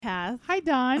Kath. Hi,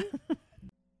 Don.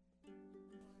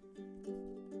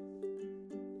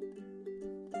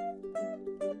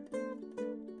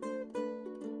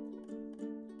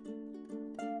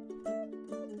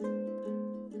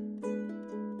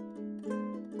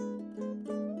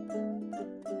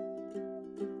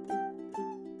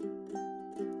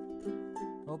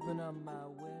 Open up my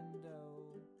window.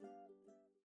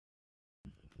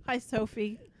 Hi,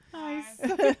 Sophie. Hi.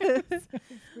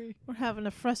 We're having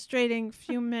a frustrating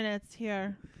few minutes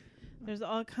here. There's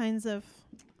all kinds of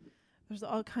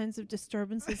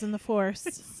disturbances in the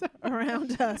force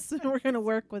around us, and we're going to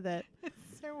work with it.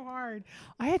 It's so hard.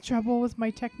 I had trouble with my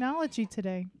technology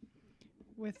today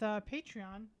with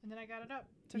Patreon, and then I got it up.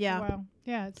 Took Yeah. a while.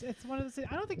 Yeah, it's one of those.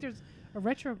 I don't think there's a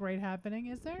retrograde happening,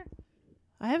 is there?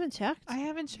 I haven't checked. I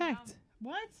haven't checked.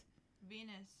 What?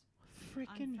 Venus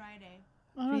Freaking! on Friday.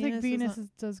 I don't think Venus Venus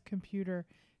does computer.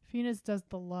 Venus does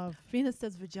the love. Venus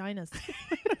does vaginas.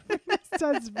 Venus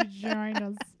does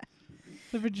vaginas.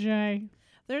 The vagina.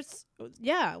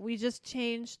 We just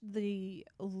changed the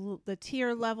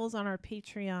tier levels on our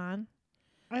Patreon.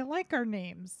 I like our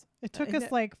names. It took And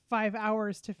us like 5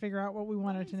 hours to figure out what we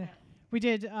wanted to know. We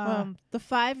did. The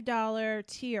 $5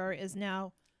 tier is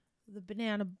now the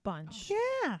Banana Bunch.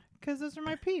 Yeah, because those are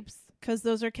my peeps. Because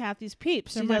those are Kathy's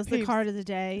peeps. They're She my does the peeps. card of the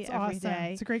day It's every awesome. day.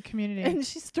 It's a great community. And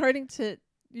she's starting to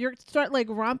start like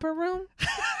Romper Room.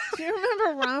 Do you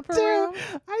remember Romper do. Room?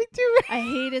 I do. I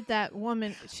hated that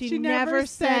woman. She never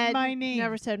said said my name.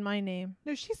 Never said my name.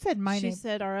 No, she said my she name.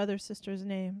 said our other sister's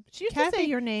name. She used to say Kathy-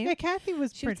 your name. Yeah, Kathy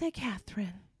was She would pretty. say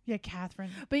Catherine. Yeah,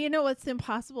 Catherine. But you know what's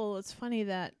impossible? It's funny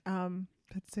that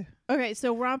That's it. okay,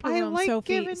 so Romper I Room, like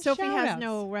Sophie giving has shout-outs.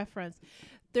 no reference.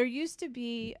 There used to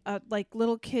be a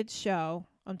little kids show.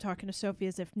 I'm talking to Sophie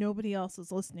as if nobody else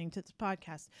is listening to this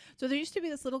podcast. So there used to be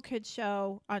this little kids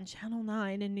show on Channel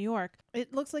 9 in New York.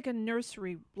 It looks like a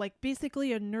nursery, like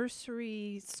basically a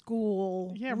nursery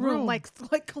school room. like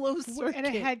closed circuit. And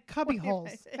it had cubby holes.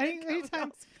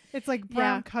 Anytime it's like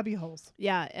brown Yeah. cubby holes.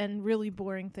 Yeah, and really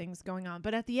boring things going on.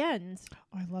 But at the end,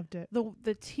 Oh, I loved it.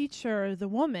 the teacher, the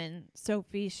woman,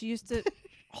 Sophie, she used to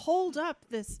hold up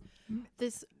this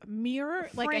mirror,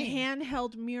 like a Frame.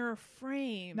 handheld mirror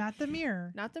frame. Not the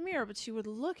mirror. Not the mirror, but she would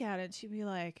look at it and she'd be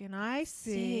like, and I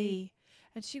See. see.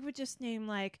 And she would just name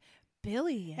like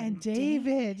Billy And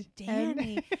David.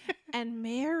 Danny, and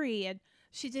Mary. And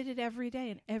she did it every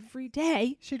day. And every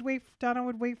day She'd wait. Donna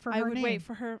would wait for I her would name. wait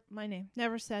for my name.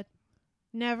 Never said.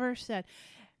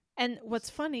 And what's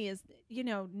funny is,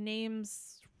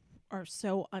 names are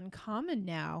so uncommon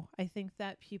now. I think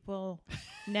that people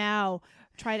now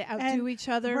try to outdo each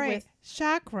other right. with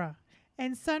chakra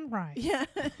and sunrise. yeah.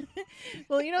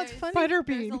 Well, it's There's- funny.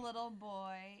 Butterbean. There's a little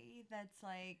boy that's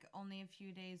like only a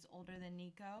few days older than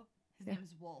Nico. His Yeah.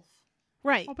 name's Wolf.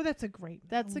 Right. Oh, but that's a great.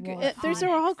 That's a good. Wolf. Those are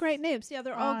all Onyx. great names. Yeah,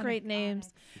 they're all Onyx. great names.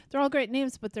 Onyx. They're all great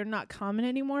names, but they're not common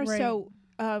anymore. Right. So,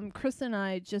 Chris and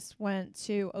I just went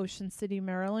to Ocean City,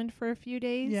 Maryland for a few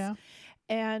days. Yeah.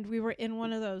 And we were in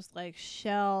one of those like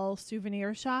shell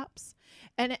souvenir shops,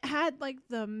 and it had like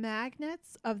the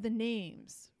magnets of the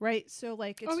names, right? So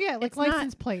like, it's, Oh yeah, like it's not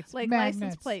license plates. like magnets.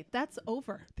 license plate. That's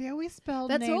over. They always spell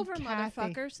That's name over, Kathy.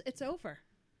 motherfuckers. It's over,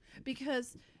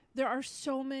 because there are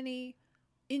so many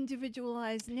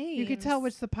individualized names. You could tell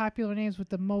which the popular names with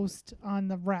the most on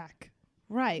the rack.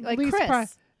 right, like least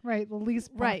Chris, Right, the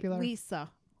least popular. right, Lisa,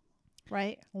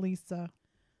 right. Lisa.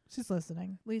 She's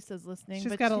listening. Lisa's listening.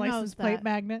 She's but got a she knows license plate that.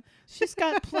 magnet. She's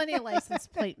got plenty of license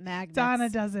plate magnets. Donna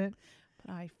doesn't.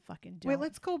 But I fucking don't. Wait,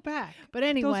 let's go back. But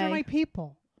anyway, Those are my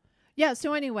people. yeah.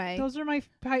 So anyway, Those are my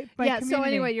yeah. community. So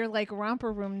anyway, you're like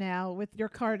Romper Room now with your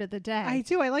card of the day. I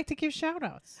do. I like to give shout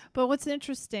outs But what's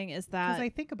interesting is because that I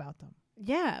think about them.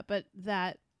 yeah, but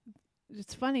that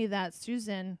it's funny that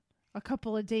Susan a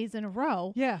couple of days in a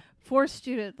row Yeah. forced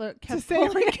you to look, kept say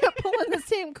pulling, it. kept pulling the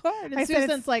same card. And I said it's-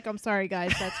 Susan's like, "I'm sorry,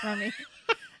 guys, that's funny."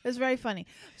 It's very funny.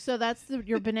 So that's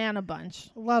your Banana Bunch,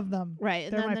 Love them. right?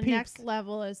 And They're then my the peeps. next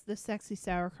level is the Sexy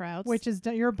Sauerkrauts, Which is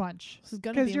your bunch. this is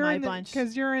gonna be you're my in bunch.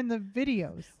 Because you're in the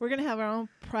videos. We're gonna have our own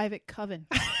private coven.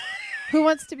 Who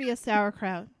wants to be a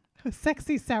sauerkraut?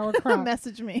 Sexy sauerkraut.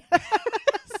 Message me.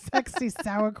 Sexy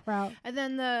sauerkraut. And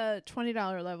then the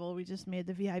 $20 level, we just made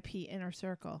the VIP inner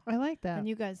circle. I like that. And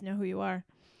you guys know who you are.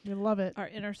 You love it. Our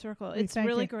inner circle. We It's thank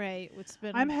really you. great. It's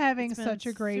been I'm having it's been such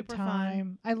a great super fun.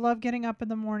 time. I love getting up in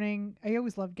the morning. I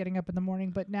always love getting up in the morning,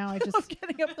 but now I just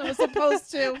Getting up that was supposed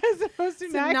to. as opposed to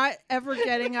Not ever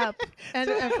getting up and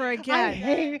ever I again.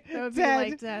 hate That would dead. be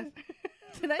like death.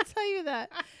 Did I tell you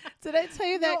that? Did I tell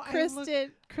you that No, I Chris look-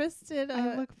 did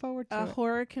I a look forward to it.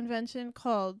 horror convention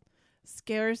called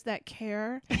Scares That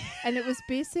Care. And it was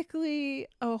basically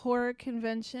a horror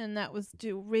convention that was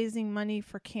raising money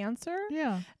for cancer.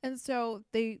 Yeah. And so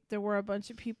there were a bunch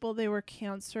of people, they were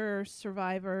cancer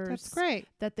survivors. That's great.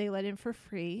 That they let in for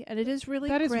free. And it is really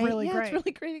That great. is really yeah, great. It's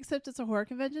really great, except it's a horror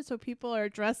convention, so people are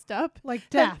dressed up. Like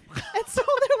death. And so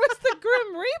there was the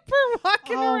Grim Reaper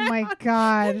walking Oh around. my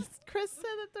God. And Chris said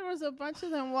that there was a bunch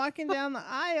of them walking down the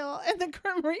aisle, and the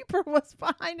Grim Reaper was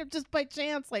behind him just by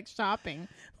chance, like shopping.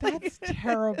 That's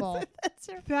terrible.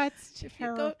 That's If you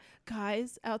terrible. go,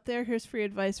 guys out there, here's free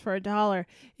advice for $1.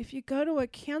 If you go to a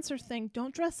cancer thing,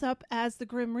 don't dress up as the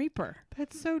Grim Reaper.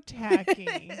 That's so tacky.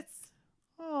 It's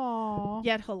Oh.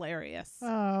 yet hilarious.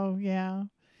 Oh, yeah.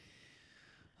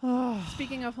 Oh.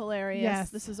 Speaking of hilarious, Yes.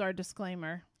 this is our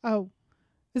disclaimer. Oh.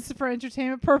 This is for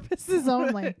entertainment purposes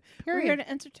only. We're here Period. to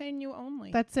entertain you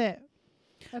only. That's it.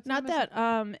 That's Not what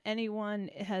I'm that anyone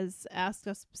has asked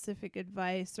us specific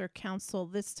advice or counsel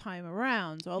this time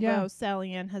around, although Yeah.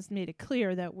 Sally Ann has made it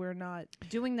clear that we're not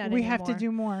doing that we anymore. have to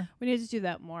do more. We need to do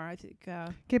that more, I think.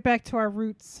 Get back to our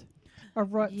roots. Our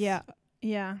roots. Yeah.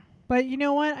 Yeah. But you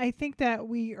know what? I think that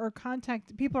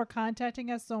people are contacting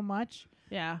us so much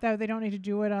Yeah. that they don't need to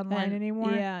do it online And-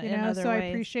 anymore. yeah, you in know, other so I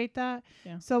ways. appreciate that.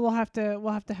 Yeah. So we'll have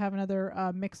to have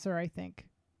another mixer, I think.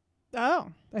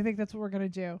 Oh. I think that's what we're gonna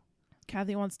do.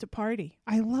 Kathy wants to party.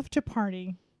 I love to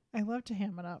party. I love to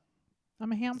ham it up.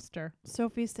 I'm a hamster.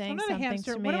 Sophie's saying not a something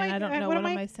hamster. to me, What am and I- I don't know. what What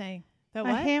am am I- I saying? That A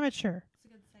what? amateur. It's a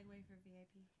good segue for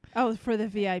VIP. Oh, for the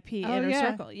VIP Oh, inner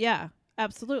yeah. circle. Yeah,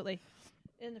 absolutely.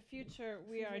 In the future,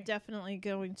 we are definitely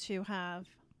going to have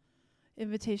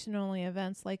invitation-only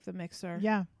events like the mixer.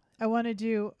 Yeah. I want to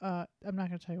do. I'm not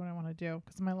going to tell you what I want to do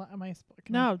because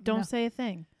No, don't say a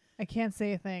thing. I can't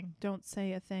say a thing. Don't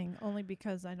say a thing, only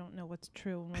because I don't know what's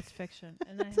true and what's fiction,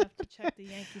 and I have to check the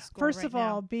Yankee score. First right of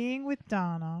all, now. being with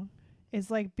Donna is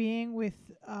like being with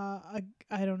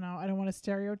I don't know. I don't want to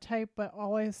stereotype, but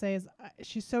all I say is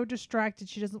she's so distracted.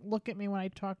 She doesn't look at me when I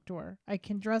talk to her. I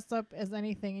can dress up as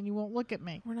anything, and you won't look at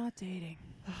me. we're not dating.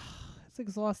 It's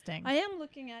exhausting. I am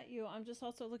looking at you. I'm just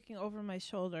also looking over my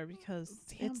shoulder because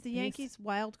Damn it's the face. Yankees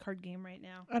wild card game right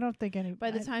now. I don't think any.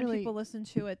 By the I time really- people listen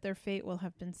to it, their fate will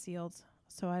have been sealed.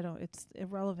 So I don't. It's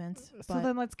irrelevant. So but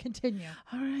then let's continue.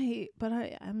 all right, but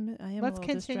I am. Let's a little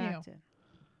continue. distracted.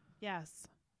 Yes.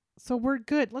 So we're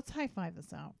good. Let's high five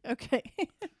this out. Okay.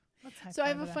 Let's high So I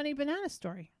have five a it out. funny banana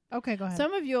story. Okay, go ahead.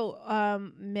 Some of you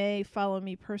may follow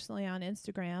me personally on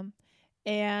Instagram,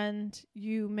 and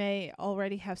you may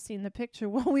already have seen the picture.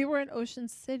 When we were in Ocean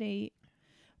City,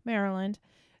 Maryland,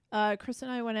 Chris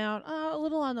and I went out a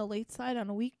little on the late side on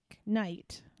a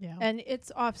weeknight. yeah. And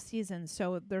it's off season,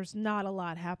 so there's not a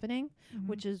lot happening, Mhm.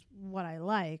 which is what I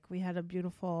like. We had a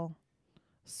beautiful,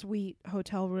 sweet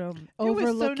hotel room It was so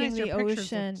overlooking nice. Your the pictures looked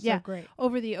ocean. so Yeah, great.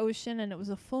 over the ocean, and it was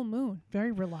a full moon.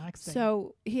 Very relaxing.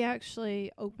 So he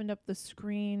actually opened up the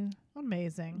screen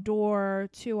amazing. door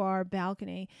to our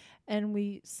balcony, and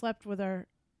we slept with our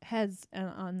heads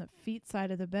on the feet side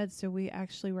of the bed, so we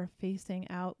actually were facing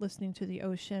out, listening to the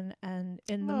ocean and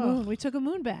in the Oh. moon. We took a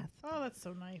moon bath. Oh, that's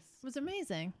so nice. It was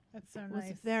amazing. That's so It was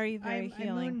nice. very, very I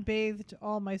healing. moon bathed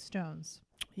all my stones.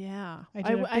 Yeah. I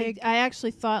did a big I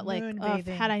actually thought, like, moon had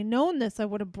bathing. I known this, I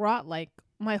would have brought, like,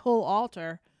 my whole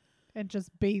altar And just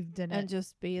bathed in and it.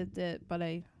 just bathed it, but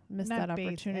I missed Not that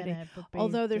bathed in opportunity. it, but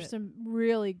Although bathed there's it. some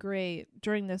really great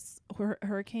during this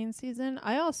hurricane season.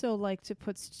 I also like to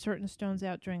put certain stones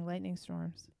out during lightning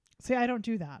storms. See, I don't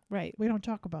do that. Right. We don't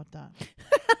talk about that.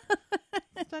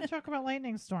 Let's not talk about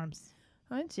lightning storms.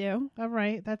 I do. All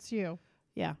right, that's you.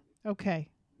 Yeah. Okay.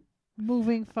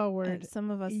 Moving forward Some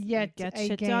of us yet get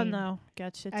shit done, again. though.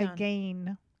 Get shit done.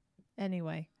 again.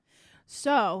 Anyway.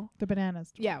 So, The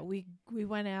bananas. yeah, we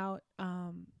went out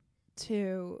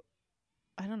to,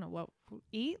 I don't know what,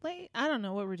 eat late? I don't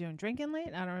know what we're doing. Drinking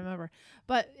late? I don't remember.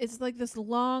 But it's like this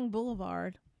long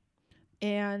boulevard,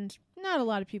 and not a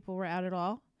lot of people were out at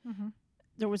all. Mm-hmm.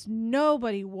 There was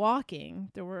nobody walking.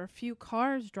 There were a few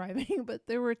cars driving, but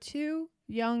there were two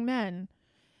young men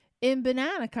in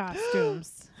banana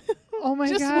costumes Oh my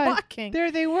just God. walking.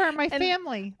 There they were, my And-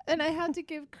 family. And I had to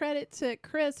give credit to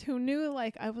Chris, who knew,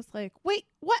 like, I was like, wait,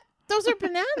 what? Those are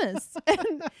bananas.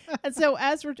 and so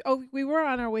as we were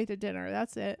on our way to dinner.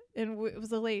 That's it. And it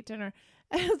was a late dinner.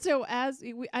 And so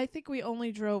I think we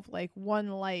only drove like one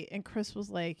light, and Chris was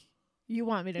like, you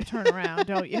want me to turn around,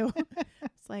 don't you?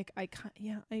 It's like,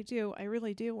 yeah, I do. I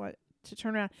really do want to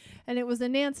turn around. And it was a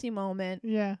Nancy moment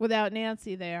Yeah. without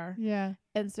Nancy there. Yeah.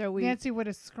 And so Nancy would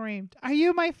have screamed, "Are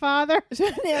you my father?"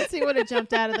 Nancy would have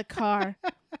jumped out of the car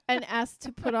and asked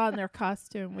to put on their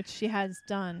costume, which she has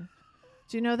done.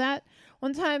 Do you know that?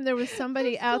 One time there was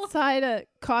somebody outside a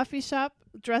coffee shop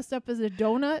dressed up as a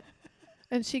donut,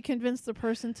 and she convinced the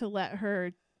person to let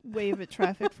her wave at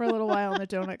traffic for a little while in the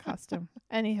donut costume.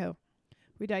 Anywho,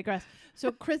 we digress.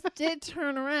 So Chris did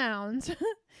turn around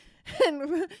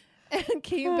and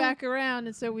came back around,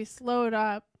 and so we slowed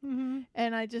up, and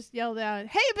I just yelled out,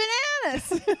 "Hey,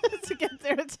 bananas!" to get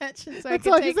their attention so I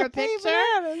could take a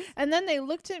picture. And then they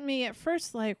looked at me at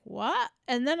first like, "What?"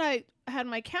 And then I had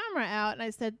my camera out, and I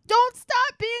said, "Don't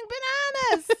stop being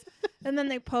bananas!" And then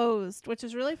they posed, which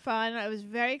was really fun. I was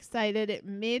very excited. It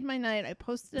made my night. I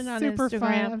posted it on Super Instagram.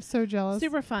 fun. I'm so jealous.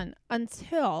 Super fun.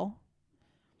 Until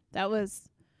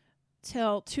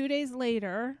 2 days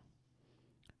later,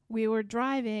 we were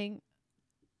driving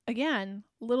again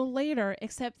a little later,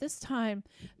 except this time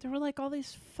there were like all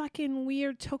these fucking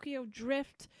weird Tokyo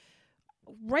Drift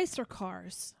racer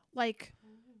cars. Like,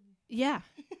 yeah.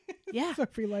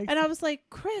 Sophie likes. And I was like,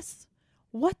 Chris,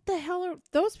 what the hell are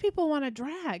those people want to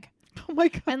drag? Oh my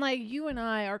god. And like you and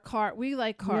I we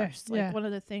like cars. Yeah. Like one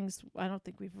of the things I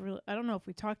don't know if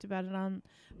we talked about it on,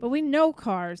 but we know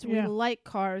cars. Yeah. We like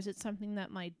cars. It's something that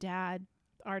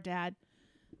our dad,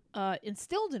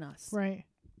 instilled in us. Right.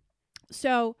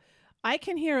 So I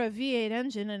can hear a V8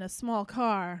 engine in a small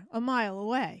car a mile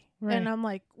away. Right. And I'm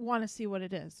like, want to see what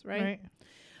it is, right?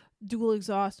 Dual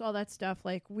exhaust, all that stuff.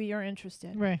 Like, we are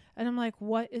interested. Right. And I'm like,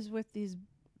 what is with these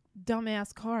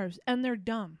dumbass cars? And they're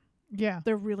dumb. Yeah.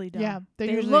 They're really dumb. Yeah. They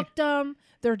usually look dumb.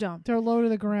 They're dumb. They're low to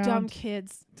the ground. Dumb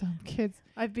kids. Dumb kids.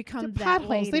 I've become They're that potholes.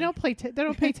 lady. They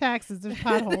don't pay taxes. There's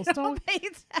potholes. They don't pay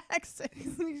taxes.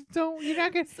 You're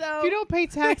not gonna. So If you don't pay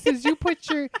taxes, you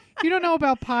don't know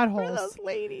about we're potholes. those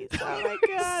ladies. Oh my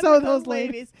god. So we're those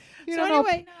ladies. You So don't know.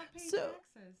 anyway, Not pay so- taxes.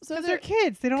 so Because they're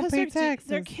kids. They don't 'cause pay they're taxes.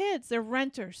 They're kids. They're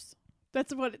renters.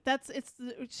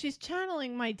 She's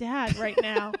channeling my dad right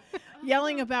now,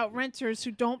 yelling about renters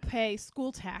who don't pay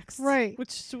school tax. Right.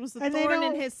 Which was the And they thorn in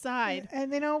don't- his side.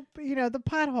 And they don't, the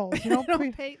potholes. They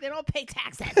don't pay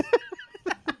taxes.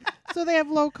 So they have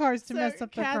low cars to So mess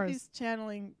up their Kathy's cars.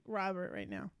 channeling Robert right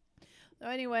now. So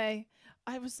anyway,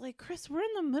 I was like, Chris, we're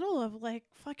in the middle of like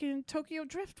fucking Tokyo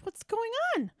Drift. What's going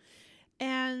on?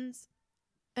 And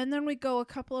then we go a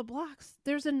couple of blocks.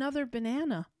 There's another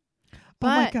banana. Oh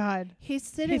my But god. he's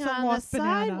sitting He's a on the lost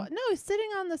banana. sidewalk. No, he's sitting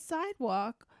on the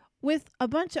sidewalk with a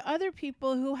bunch of other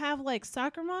people who have like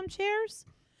soccer mom chairs.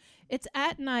 It's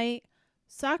at night,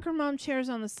 soccer mom chairs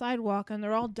on the sidewalk, and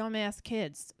they're all dumbass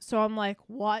kids. So I'm like,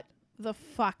 what the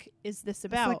fuck is this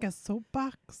about? It's like a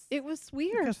soapbox. It was Like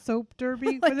weird. a soap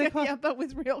derby. Like What do they a- call yeah, but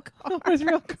with real cars. With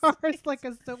real cars, like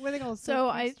a soap. What do they call? So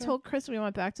I told Chris we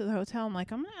went back to the hotel. I'm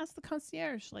like, I'm gonna ask the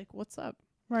concierge, like, what's up?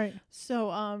 Right. So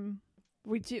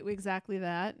we do exactly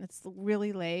that. It's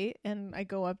really late, and I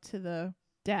go up to the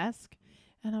desk,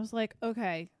 and I was like,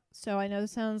 okay, so I know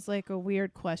this sounds like a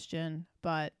weird question,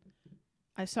 but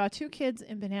I saw 2 kids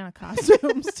in banana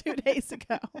costumes 2 days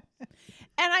ago, and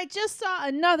I just saw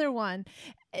another one.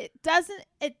 It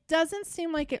doesn't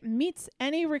seem like it meets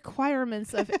any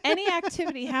requirements of any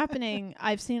activity happening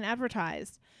I've seen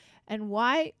advertised. And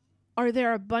why are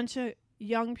there a bunch of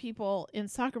young people in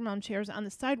soccer mom chairs on the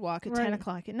sidewalk at 10 Right.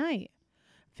 o'clock at night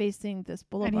facing this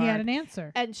boulevard? And he had an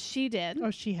answer. And she did.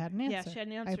 Oh, she had an answer. Yeah, she had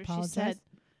an I answer. She apologize. said,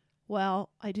 well,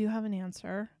 I do have an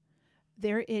answer.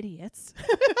 They're idiots.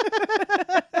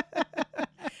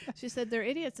 She said they're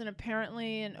idiots. And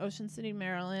apparently in Ocean City,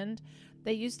 Maryland,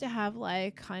 they used to have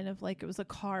like kind of like it was a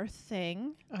car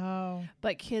thing, Oh.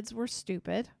 but kids were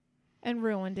stupid and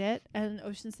ruined it. And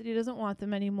Ocean City doesn't want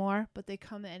them anymore, but they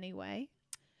come anyway.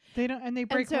 They don't, and they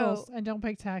break so- rules and don't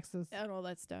pay taxes. And all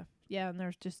that stuff. Yeah, and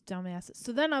they're just dumbasses.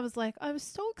 So then I was like, I was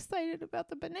so excited about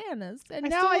the bananas. And I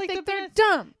now still I like think the they're bananas.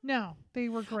 dumb. No, they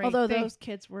were great. Although they, those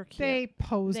kids were cute. they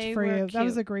posed They for were you. That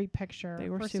was cute. a great picture. They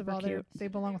were First super of all, cute. they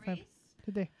belong with them.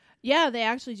 Did they? Yeah, they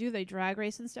actually do. They drag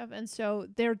race and stuff. And so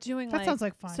they're doing That like sounds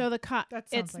like fun. so the That sounds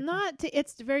it's like fun. not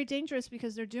it's very dangerous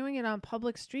because they're doing it on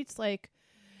public streets like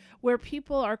where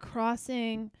people are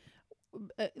crossing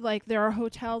like there are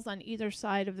hotels on either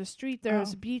side of the street. There's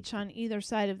Oh. a beach on either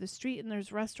side of the street and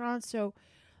there's restaurants.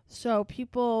 So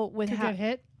people would Could get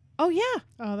hit. Oh yeah.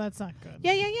 Oh, that's not good.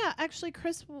 Yeah. Actually,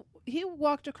 Chris, he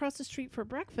walked across the street for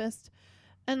breakfast,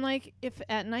 and like if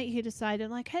at night he decided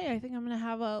like, hey, I think I'm gonna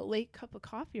have a late cup of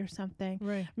coffee or something.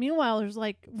 Right. Meanwhile, there's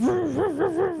like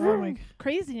Oh my.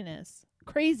 craziness.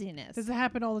 Does it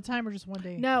happen all the time or just one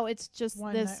day? No, it's just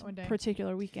One this night, one day.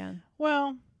 particular weekend.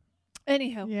 Well,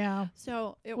 Anyhow, yeah.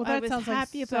 so Well, I that was sounds like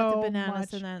happy about so the bananas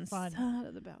much and then fun.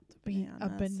 sad about the Be bananas. a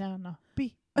banana.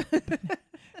 Be a banana.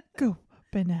 Go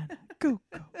banana. Go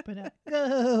banana.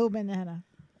 Go banana.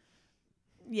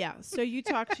 Yeah. So you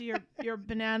talk to your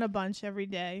banana bunch every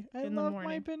day I in the love morning.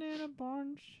 my banana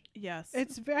bunch. Yes.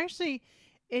 Actually,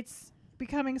 it's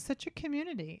becoming such a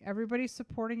community. Everybody's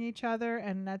supporting each other,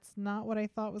 and that's not what I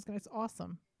thought was going to. It's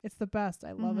awesome. It's the best.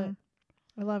 I love it.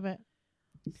 I love it.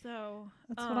 So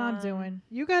That's what I'm doing.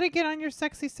 You got to get on your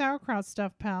sexy sauerkraut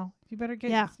stuff, pal. You better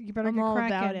get. Yeah, You better I'm get all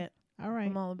cracking. about it. All right.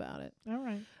 I'm all about it. All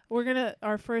right.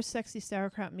 Our first sexy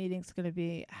sauerkraut meeting's gonna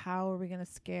be how are we gonna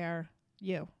scare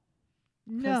you?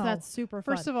 Because No. that's super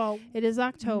fun. First of all, it is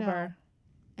October,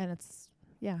 and it's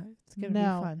gonna be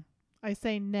No. fun. I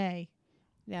say nay.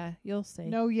 Yeah, you'll see.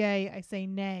 No yay. I say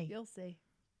nay. You'll see.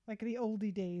 Like the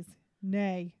oldie days.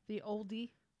 Nay. The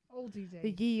oldie, Oldie days.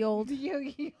 the ye old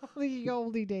The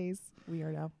oldie days.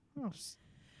 weirdo. Oh,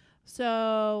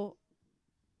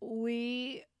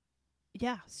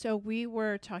 So we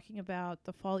were talking about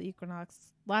the fall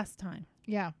equinox last time.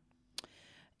 yeah.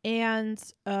 And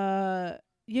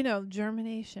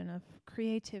germination of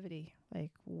creativity.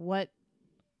 Like what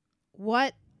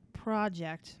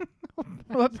project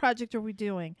what project are we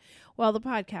doing? Well, the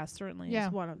podcast certainly Yeah.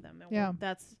 is one of them. And Yeah.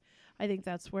 I think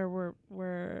that's where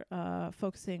we're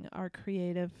focusing our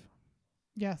creative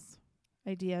Yes.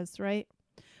 ideas, right?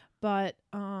 But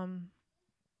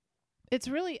it's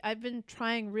really, I've been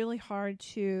trying really hard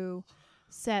to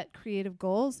set creative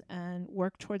goals and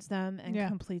work towards them and Yeah.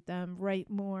 complete them, write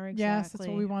more. Exactly. Yes, that's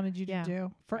what we wanted you to Yeah.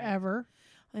 do forever.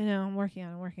 I know, I'm working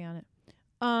on it.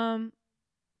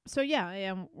 So yeah, I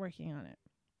am working on it.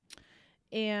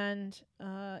 And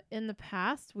in the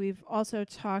past, we've also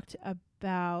talked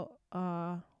about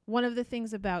one of the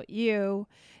things about you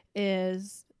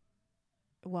is,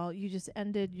 well, you just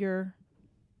ended your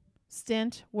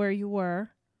stint where you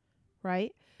were,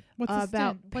 right? What's a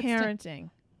About stint? What's stint?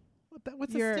 parenting.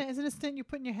 What's a Your- stint? Is it a stint you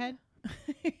put in your head?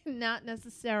 Not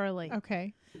necessarily.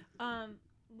 Okay.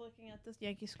 Looking at this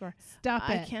Yankee score, Stop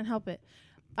I it. can't help it.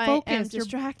 I am Focus. You're-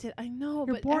 distracted. I know,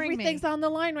 you're but boring me. everything's on the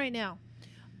line right now.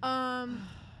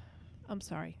 I'm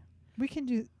sorry. We can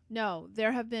do. No,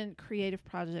 there have been creative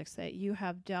projects that you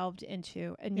have delved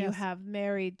into, and you Yes. have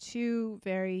married two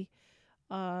very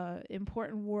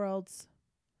important worlds: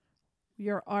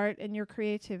 your art and your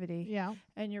creativity, Yeah.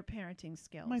 and your parenting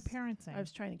skills. My parenting. I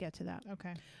was trying to get to that.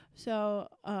 Okay. So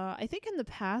I think in the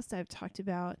past I've talked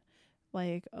about,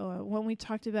 like, when we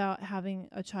talked about having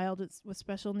a child with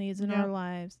special needs in Yeah. our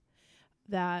lives,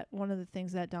 that one of the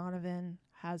things that Donovan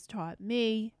has taught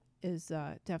me is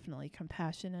definitely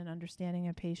compassion and understanding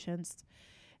and patience,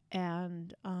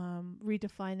 and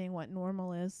redefining what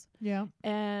normal is. Yeah.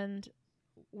 And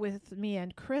with me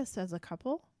and Chris as a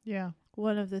couple, Yeah.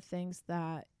 one of the things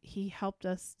that he helped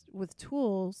us with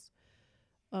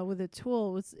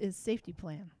is safety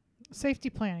plan. Safety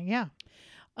planning. Yeah.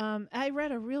 I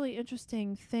read a really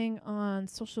interesting thing on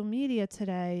social media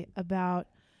today about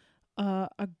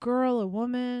a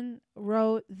woman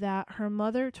wrote that her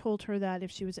mother told her that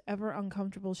if she was ever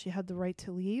uncomfortable, she had the right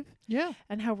to leave, Yeah.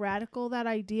 and how radical that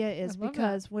idea is, love that.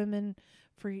 because women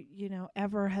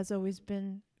ever has always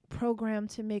been programmed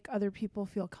to make other people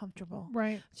feel comfortable,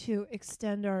 Right. to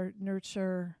extend our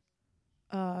nurture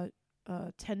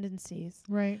tendencies.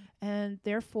 Right. And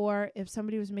therefore, if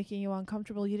somebody was making you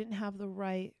uncomfortable, you didn't have the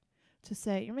right to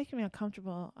say, you're making me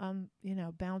uncomfortable, I'm,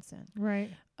 bouncing. Right.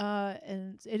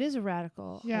 And it is a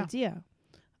radical Yeah. idea.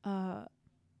 And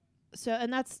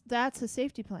that's a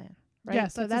safety plan, right?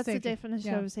 Yes, so that's a that's the safety-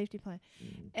 definition yeah. of a safety plan.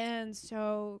 And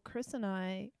so Chris and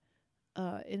I,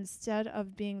 instead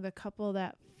of being the couple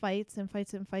that fights and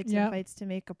fights and fights Yep. and fights to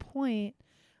make a point,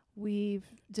 we've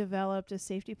developed a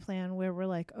safety plan where we're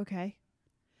like, okay,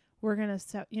 we're going to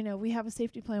set, we have a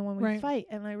safety plan when we Right. fight.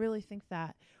 And I really think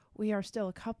that we are still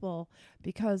a couple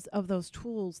because of those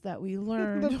tools that we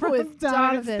learned with Donovan's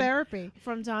Donovan, therapy.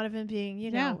 from Donovan being,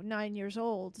 Yeah. 9 years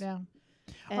old. Yeah.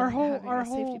 And Our having a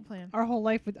whole safety plan. Our whole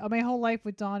life with my whole life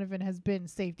with Donovan has been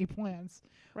safety plans.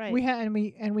 Right. We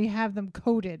we have them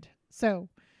coded. So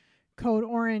code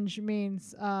orange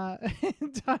means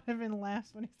Donovan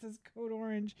laughs when he says code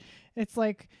orange. It's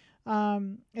like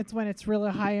it's when it's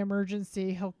really high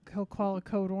emergency, he'll call a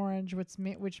code orange,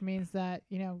 which means that,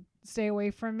 stay away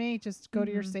from me, just go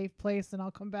to your Mhm. safe place and I'll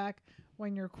come back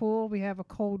when you're cool. We have a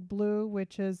code blue,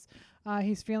 which is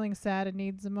he's feeling sad and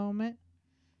needs a moment.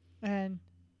 And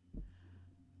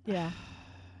yeah.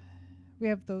 we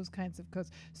have those kinds of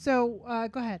codes. So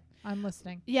go ahead. I'm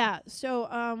listening. Yeah.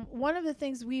 So one of the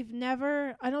things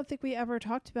I don't think we ever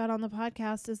talked about on the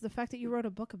podcast is the fact that you wrote a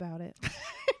book about it.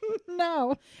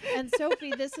 No. And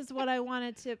Sophie, this is what I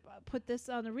wanted to put this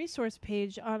on the resource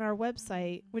page on our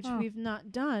website, which Oh. we've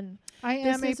not done. I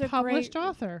This am a is a published great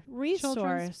author. Resource.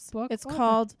 Children's book It's author.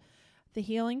 called The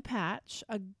Healing Patch,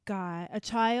 a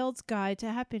child's guide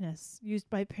to happiness, used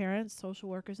by parents, social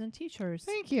workers, and teachers.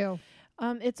 Thank you.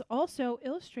 It's also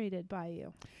illustrated by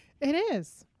you. It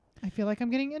is. I feel like I'm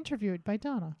getting interviewed by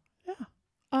Donna.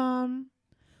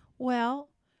 Well,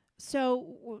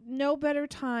 so no better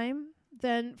time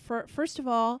than first of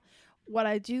all, what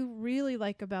I do really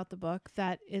like about the book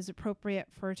that is appropriate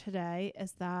for today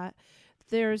is that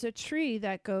there's a tree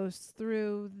that goes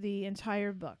through the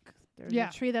entire book. There's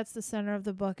a tree that's the center of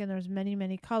the book, and there's many,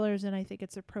 many colors, and I think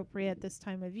it's appropriate this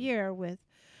time of year with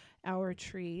our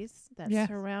trees that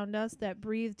surround us, that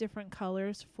breathe different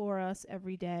colors for us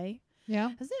every day.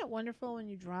 Yeah. Isn't it wonderful when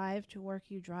you drive to work,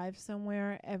 you drive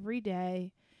somewhere every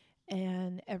day,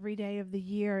 and every day of the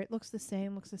year it looks the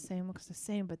same,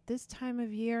 but this time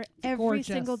of year, every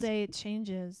single day it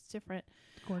changes. It's different.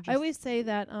 Gorgeous. I always say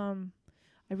that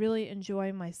I really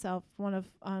enjoy myself.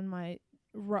 On my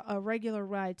a regular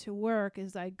ride to work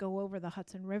is I go over the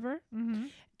Hudson River,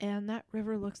 and that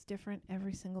river looks different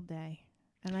every single day.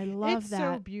 And I love that.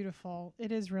 It's so beautiful.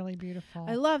 It is really beautiful.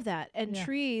 I love that. And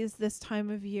trees this time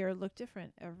of year look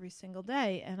different every single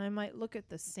day. And I might look at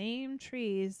the same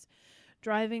trees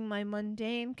driving my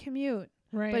mundane commute.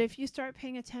 Right. But if you start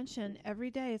paying attention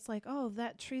every day, it's like, oh,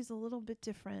 that tree's a little bit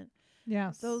different.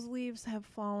 Yes. Those leaves have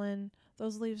fallen.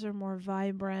 Those leaves are more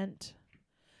vibrant.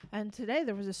 And today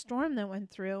there was a storm that went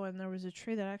through, and there was a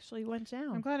tree that actually went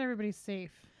down. I'm glad everybody's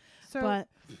safe. So, but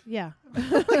yeah.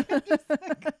 I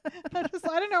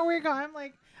don't know where you're going. I'm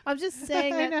like, I'm just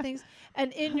saying that things.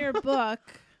 And in your book,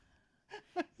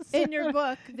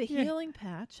 The Healing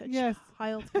Patch, a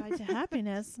child's guide to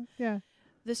happiness. Yeah.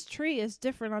 This tree is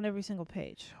different on every single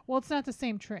page. Well, it's not the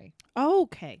same tree.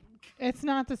 Okay. It's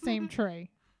not the same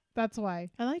tree. That's why.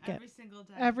 I like it. Every single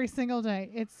day. Every single day.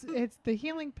 It's The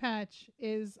Healing Patch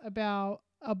is about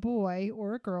a boy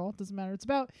or a girl, doesn't matter.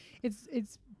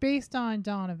 It's based on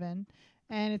Donovan,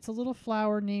 and it's a little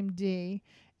flower named Dee,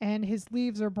 and his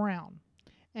leaves are brown.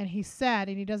 And he's sad,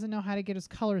 and he doesn't know how to get his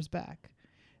colors back.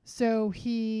 So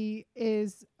he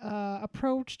is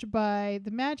approached by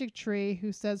the magic tree,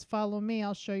 who says, "Follow me,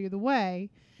 I'll show you the way."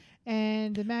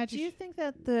 And the magic. Do you think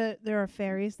that there are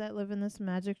fairies that live in this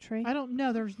magic tree? I don't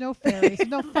know. There's no fairies. There's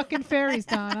no fucking fairies,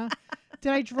 Donna.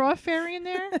 Did I draw a fairy in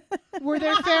there? Were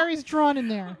there fairies drawn in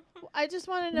there? I just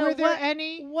want to know, were there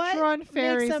any drawn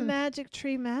fairies? What makes a magic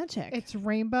tree magic? It's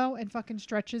rainbow and fucking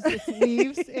stretches its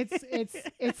leaves. It's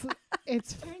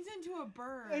turns into a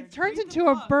bird. It turns into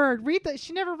a bird. Read that.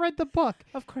 She never read the book.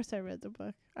 Of course I read the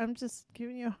book. I'm just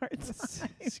giving you a hard time.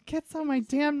 She gets on my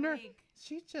damn nerve.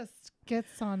 She just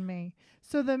gets on me.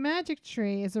 So the magic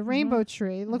tree is a rainbow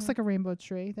tree. It looks like a rainbow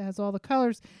tree that has all the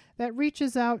colors, that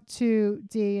reaches out to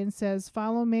Dee and says,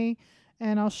 "Follow me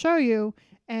and I'll show you,"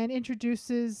 and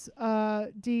introduces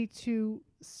Dee to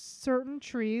certain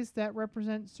trees that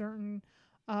represent certain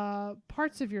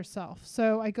parts of yourself.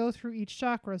 So I go through each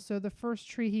chakra. So the first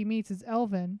tree he meets is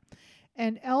Elvin,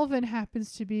 and Elvin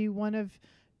happens to be one of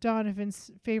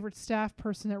Donovan's favorite staff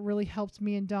person that really helped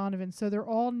me and Donovan. So they're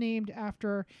all named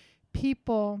after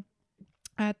people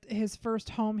at his first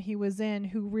home he was in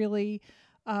who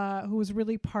was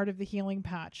really part of the Healing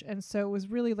Patch. And so it was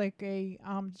really like a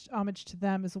homage to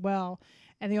them as well.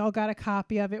 And they all got a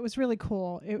copy of it. It was really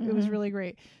cool. It was really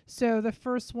great. So the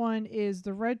first one is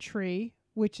the red tree,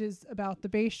 which is about the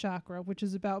base chakra, which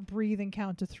is about breathe and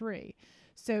count to 3.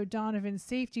 So Donovan's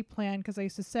safety plan, because I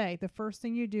used to say, the first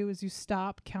thing you do is you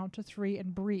stop, count to 3,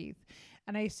 and breathe.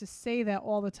 And I used to say that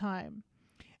all the time.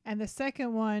 And the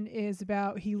second one is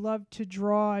about he loved to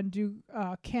draw and do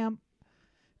camp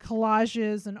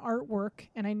collages and artwork.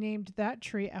 And I named that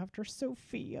tree after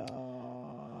Sophia.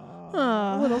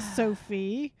 Little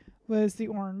Sophie was the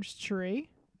orange tree,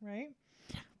 right?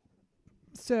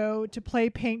 So to play,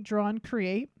 paint, draw, and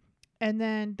create. And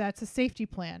then that's a safety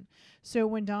plan. So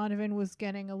when Donovan was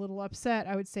getting a little upset,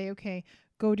 I would say, okay,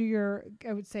 go to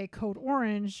I would say code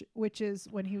orange, which is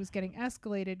when he was getting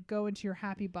escalated, go into your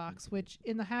happy box, which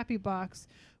in the happy box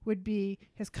would be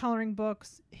his coloring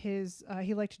books, he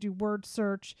liked to do word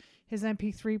search, his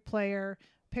MP3 player,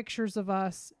 pictures of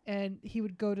us, and he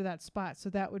would go to that spot. So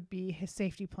that would be his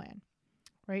safety plan,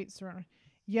 right? So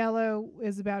yellow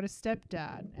is about his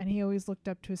stepdad, and he always looked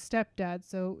up to his stepdad,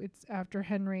 so it's after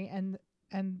Henry. And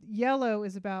yellow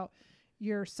is about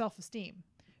your self-esteem.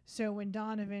 So when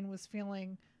Donovan was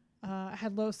feeling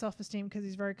had low self-esteem because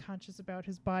he's very conscious about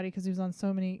his body because he was on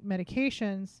so many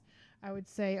medications, I would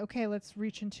say, okay, let's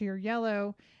reach into your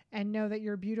yellow and know that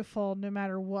you're beautiful no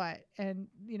matter what, and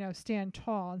stand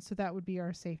tall. And so that would be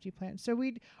our safety plan. So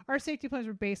our safety plans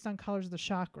were based on colors of the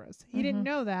chakras. He didn't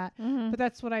know that, but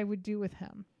that's what I would do with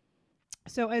him.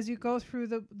 So as you go through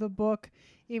the book,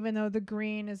 even though the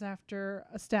green is after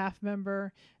a staff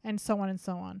member and so on and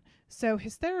so on. So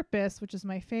his therapist, which is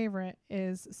my favorite,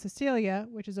 is Cecilia,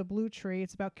 which is a blue tree.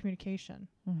 It's about communication.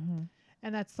 Mm-hmm.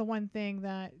 And that's the one thing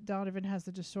that Donovan has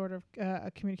a disorder, a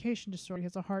communication disorder. He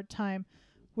has a hard time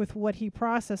with what he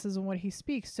processes and what he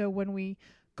speaks. So when we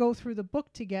go through the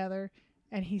book together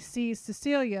and he sees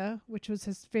Cecilia, which was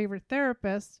his favorite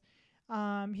therapist,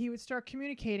 he would start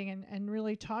communicating and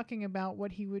really talking about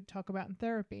what he would talk about in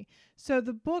therapy. So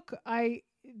the book,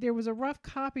 there was a rough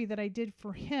copy that I did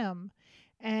for him,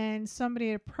 and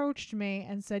somebody approached me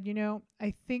and said,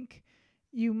 I think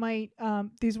you might,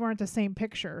 these weren't the same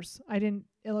pictures. I didn't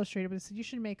illustrate it, but they said, you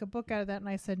should make a book out of that. And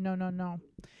I said, no.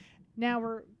 Now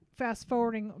we're fast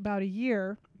forwarding about a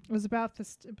year. It was about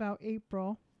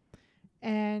April.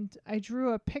 And I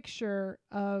drew a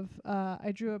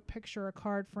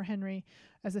card for Henry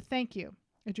as a thank you.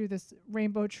 I drew this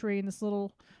rainbow tree and this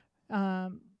little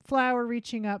flower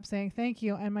reaching up saying thank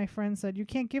you. And my friend said, you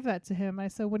can't give that to him. I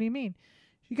said, what do you mean?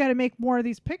 You got to make more of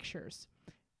these pictures.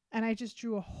 And I just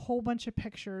drew a whole bunch of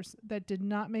pictures that did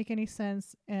not make any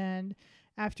sense. And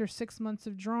after 6 months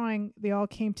of drawing, they all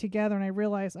came together and I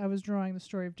realized I was drawing the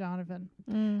story of Donovan.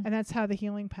 And that's how the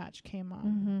healing patch came on.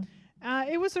 Mm-hmm.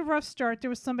 It was a rough start. There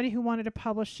was somebody who wanted to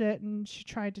publish it, and she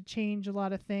tried to change a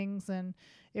lot of things, and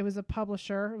it was a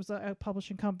publisher. It was a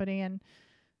publishing company, and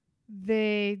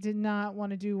they did not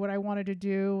want to do what I wanted to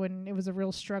do, and it was a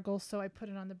real struggle, so I put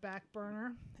it on the back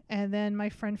burner. And then my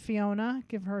friend Fiona,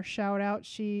 give her a shout out.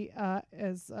 She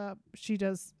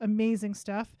does amazing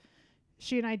stuff.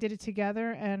 She and I did it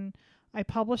together, and I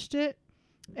published it,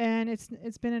 and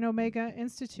it's been an Omega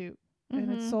Institute. And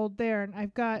it's sold there. And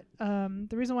I've got,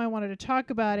 the reason why I wanted to talk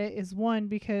about it is one,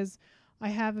 because I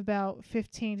have about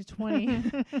 15 to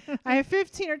 20. I have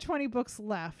 15 or 20 books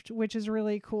left, which is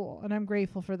really cool. And I'm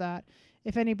grateful for that.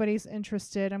 If anybody's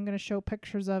interested, I'm going to show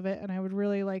pictures of it. And I would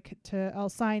really like I'll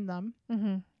sign them.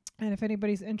 Mm-hmm. And if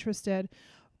anybody's interested.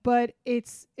 But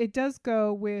it does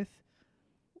go with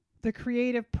the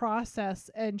creative process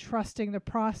and trusting the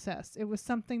process. It was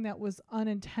something that was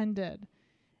unintended.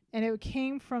 And it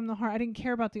came from the heart. I didn't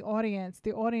care about the audience.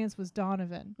 The audience was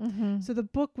Donovan. Mm-hmm. So the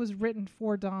book was written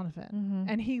for Donovan. Mm-hmm.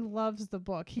 And he loves the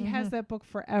book. He Mm-hmm. has that book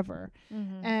forever.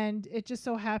 Mm-hmm. And it just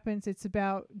so happens it's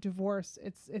about divorce.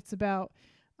 It's about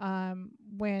why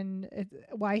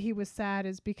he was sad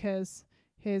is because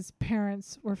his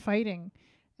parents were fighting.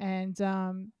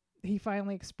 And he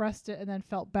finally expressed it and then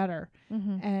felt better.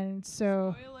 Mm-hmm. And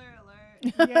so... Spoiler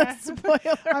alert. Yeah. Spoiler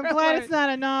I'm glad alert. it's not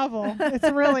a novel. It's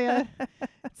really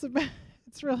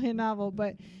it's really a novel.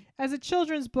 But as a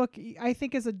children's book, I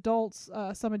think as adults,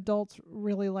 some adults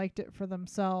really liked it for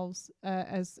themselves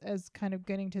as kind of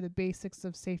getting to the basics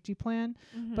of safety plan,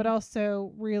 but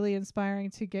also really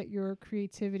inspiring to get your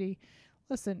creativity.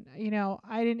 Listen,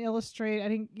 I didn't illustrate. I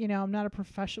didn't, I'm not a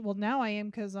professional. Well, now I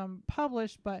am because I'm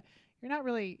published, but you're not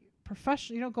really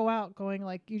professional. You don't go out going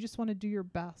like, you just want to do your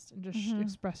best and just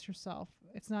express yourself.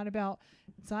 It's not about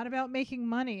making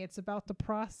money. It's about the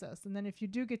process. And then if you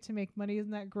do get to make money,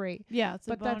 isn't that great? Yeah, it's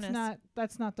But a bonus.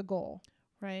 that's not the goal.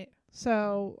 Right.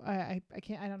 So I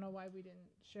don't know why we didn't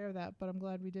share that, but I'm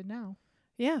glad we did now.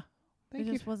 Yeah. Thank it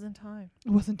you. just wasn't time.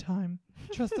 It wasn't time.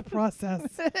 Trust the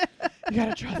process. You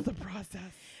got to trust the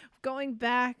process. Going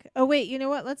back. Oh, wait. You know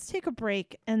what? Let's take a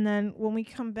break. And then when we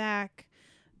come back,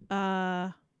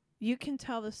 you can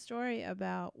tell the story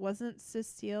about, wasn't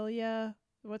Cecilia,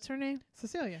 what's her name?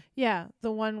 Cecilia. Yeah.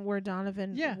 The one where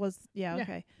Donovan Yeah. was. Yeah. Yeah.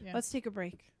 Okay. Yeah. Let's take a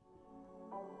break.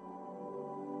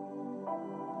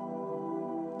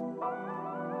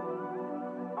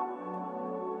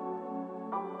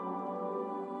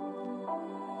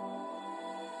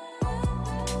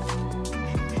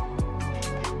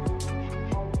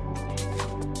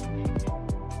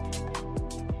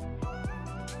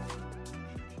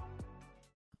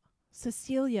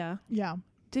 Cecilia. Yeah.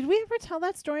 Did we ever tell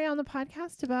that story on the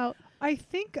podcast about, I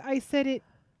think I said it.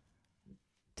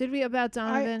 did we, about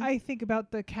Donovan? I think about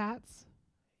the cats,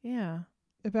 yeah.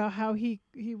 about how he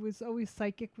was always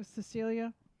psychic with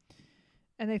Cecilia.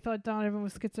 And they thought Donovan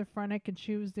was schizophrenic, and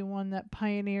she was the one that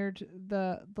pioneered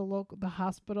the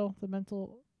hospital, the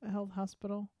mental health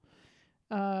hospital,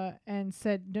 and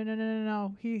said,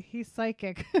 no, he's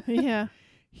psychic. Yeah.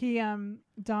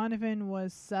 Donovan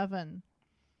was 7,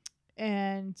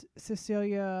 and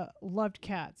Cecilia loved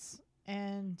cats,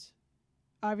 and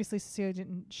obviously Cecilia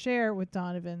didn't share with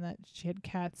Donovan that she had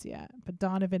cats yet, but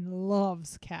Donovan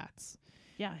loves cats.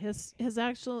 Yeah, his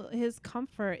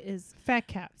comfort is Fat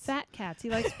cats. fat cats.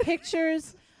 He likes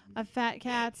pictures of fat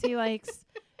cats. He likes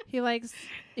He likes,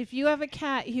 if you have a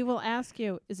cat, he will ask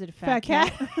you, is it a Fat fat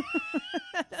cat? cat?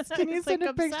 Can you He's, send like,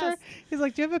 a picture? obsessed. He's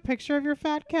like, do you have a picture of your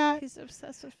fat cat? He's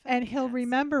obsessed with fat And he'll cats.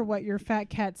 remember what your fat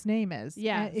cat's name is.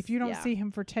 Yes, If you don't yeah. see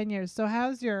him for 10 years. So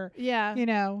how's your, Yeah.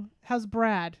 how's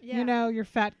Brad? Yeah. Your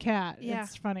fat cat. Yeah.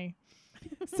 It's funny.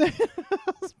 So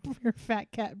your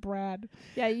fat cat Brad.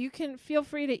 Yeah, you can feel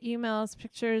free to email us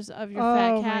pictures of your Oh,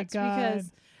 fat my cats God.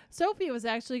 because Sophie was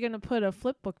actually going to put a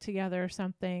flip book together or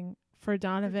something for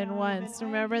Donovan once.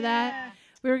 Remember that?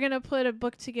 We were going to put a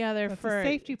book together That's a for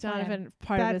safety plan. Donovan,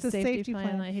 part That's of his a safety, safety plan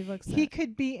plan. that he looks He at.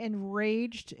 could be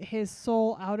enraged, his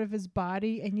soul out of his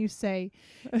body, and you say,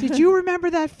 "Did you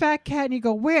remember that fat cat?" And you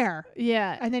go, "Where?"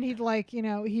 Yeah. And then he'd like, It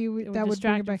that would bring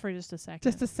distract it him back for just a second.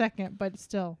 just a second, but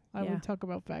still, I Yeah. would talk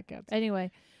about fat cats.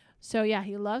 Anyway, so yeah,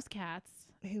 he loves cats,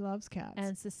 He loves cats.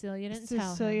 and Cecilia didn't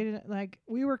tell Cecilia him. didn't,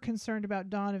 we were concerned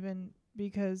about Donovan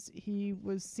because he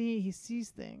sees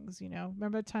things,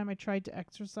 Remember the time I tried to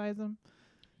exercise him?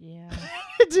 Yeah.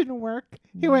 It didn't work.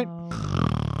 He went,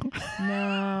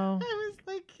 No. I was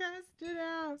like, cast it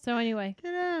out. So anyway,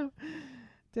 Get out.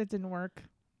 That didn't work.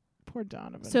 Poor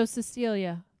Donovan. so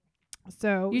Cecilia,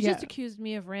 So you yeah, just accused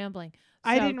me of rambling.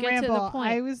 I So didn't get ramble. To the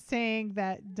point. I was saying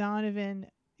that Donovan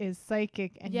is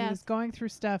psychic and he was Yes. going through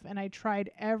stuff, and I tried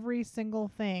every single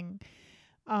thing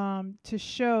to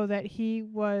show that he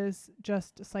was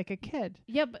just like a kid.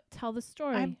 Yeah, but tell the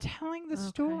story. I'm telling the Okay.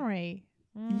 story.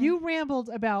 Mm. You rambled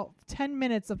about 10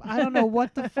 minutes of I don't know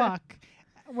what the fuck,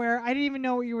 where I didn't even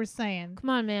know what you were saying. Come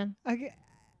on, man. Okay.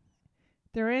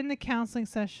 They're in the counseling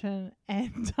session,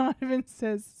 and Donovan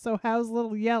says, "So how's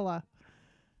little Yella?"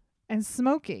 And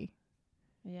Smokey.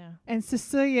 Yeah. And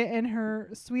Cecilia, in her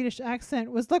Swedish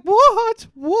accent, was like, "What?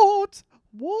 What?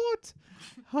 What?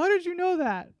 How did you know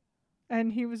that?"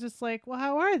 And he was just like, "Well,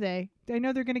 how are they? I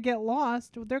know they're going to get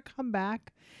lost. They'll come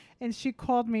back." And she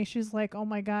called me. She's like, "Oh,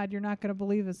 my God, you're not going to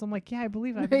believe this." I'm like, "Yeah, I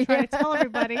believe it. I've been trying to tell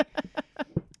everybody."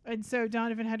 And so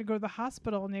Donovan had to go to the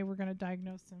hospital, and they were going to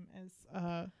diagnose him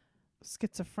as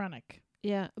schizophrenic.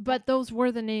 Yeah, but those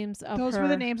were the names of Those her, were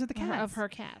the names of the of her- cats. of her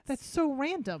cats. That's so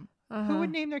random. uh-huh. Who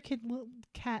would name their kid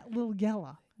Little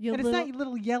Yella? You And little, it's not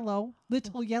Little Yellow.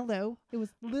 It was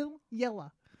Little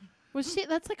Yella. was she?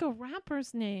 That's like a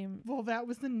rapper's name. Well, that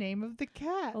was the name of the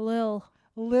cat. Lil.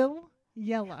 Lil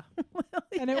Yella.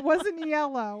 And it wasn't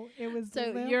yellow. It was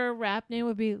So Lil. your rap name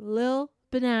would be Lil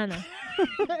Banana.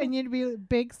 And you'd be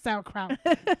Big Sauerkraut.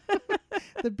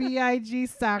 The B-I-G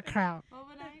Sauerkraut. What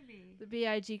would I be? The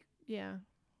B-I-G. Yeah.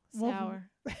 Well, Sour.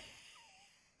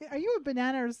 Are you a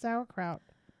banana or sauerkraut?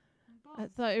 I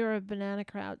thought you were a banana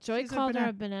kraut. Joy She's a called her bana-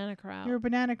 a banana kraut. You're a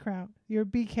banana kraut. You're a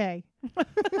BK.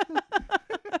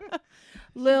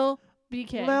 Lil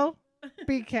BK. Lil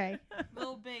BK.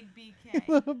 Little big BK.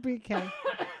 Little BK.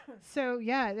 So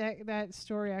yeah, that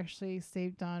story actually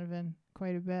saved Donovan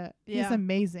quite a bit. He's Yeah.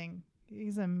 amazing.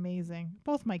 He's amazing.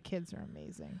 Both my kids are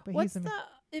amazing. But What's he's the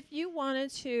if you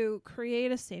wanted to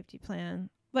create a safety plan,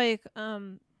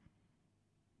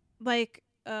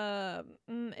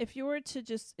 if you were to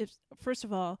just first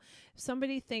of all, if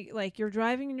somebody like you're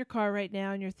driving in your car right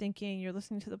now and you're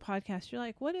listening to the podcast, you're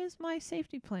like, what is my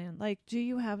safety plan? Like, do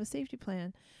you have a safety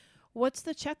plan? What's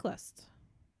the checklist?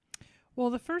 Well,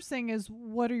 the first thing is,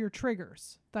 what are your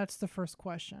triggers? That's the first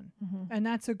question. Mm-hmm. And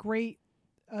that's a great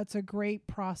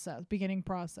process, beginning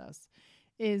process,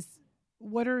 is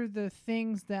what are the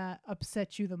things that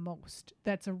upset you the most?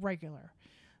 That's a regular.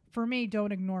 For me,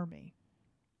 don't ignore me.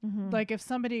 Mm-hmm. Like if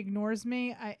somebody ignores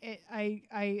me, I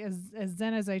as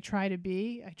zen as I try to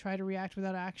be, I try to react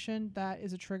without action. That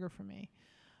is a trigger for me.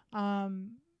 I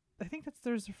think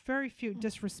there's very few.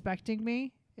 Disrespecting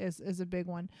me is a big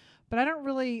one, but I don't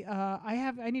really.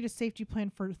 I need a safety plan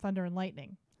for thunder and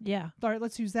lightning. Yeah. All right,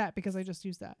 let's use that because I just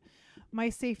used that. My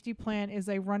safety plan is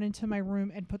I run into my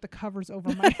room and put the covers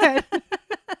over my head.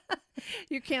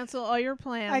 You cancel all your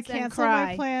plans. I and cancel cry.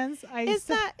 my plans. Is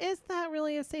that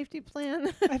really a safety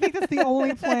plan? I think that's the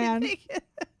only plan.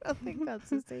 I think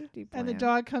that's a safety plan. And the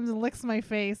dog comes and licks my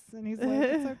face, and he's like,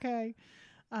 "It's okay."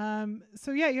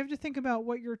 So yeah, you have to think about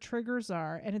what your triggers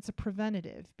are, and it's a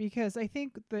preventative, because I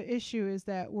think the issue is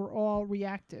that we're all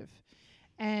reactive,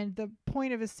 and the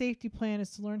point of a safety plan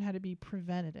is to learn how to be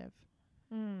preventative.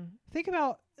 Think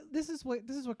about this is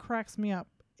what cracks me up.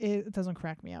 It doesn't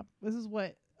crack me up. This is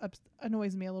what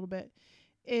annoys me a little bit,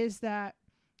 is that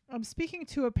I'm speaking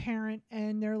to a parent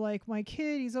and they're like, my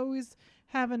kid, he's always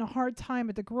having a hard time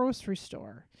at the grocery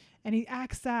store and he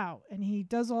acts out and he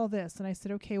does all this. And I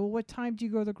said, okay, well, what time do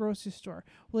you go to the grocery store?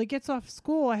 Well, he gets off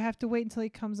school. I have to wait until he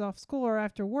comes off school or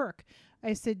after work.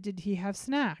 I said, did he have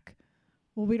snack?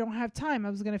 Well, we don't have time.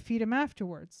 I was going to feed him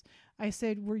afterwards. I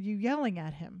said, were you yelling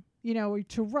at him? or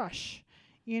to rush.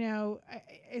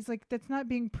 It's like that's not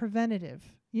being preventative.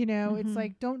 It's Mhm.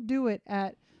 like don't do it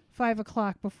at 5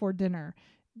 o'clock before dinner.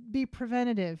 Be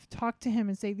preventative. Talk to him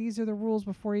and say these are the rules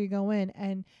before you go in,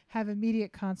 and have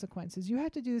immediate consequences. You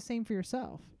have to do the same for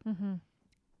yourself. Mm-hmm.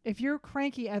 If you're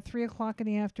cranky at 3 o'clock in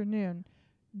the afternoon,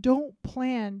 don't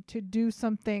plan to do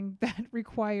something that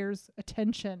requires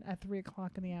attention at 3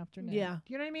 o'clock in the afternoon. Yeah.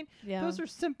 Do you know what I mean? Yeah. Those are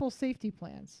simple safety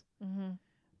plans.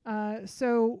 Mm-hmm.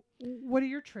 So what are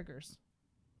your triggers?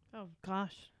 Oh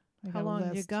gosh, I How got a long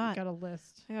you list. got? Got a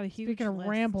list. I got a huge. Speaking of list.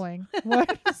 rambling,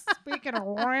 what? Speaking of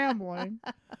rambling,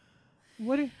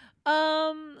 what?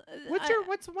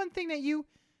 What's one thing that you?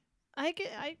 I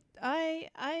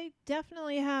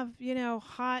definitely have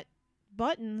hot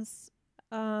buttons.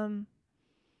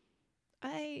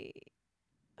 I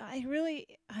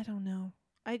don't know.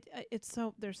 It's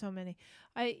so there's so many.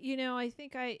 I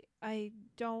think I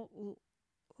don't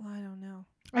know.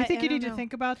 I think I you don't need to know.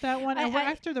 think about that one. And I-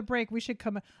 after the break, we should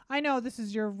come. I know this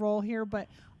is your role here, but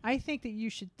I think that you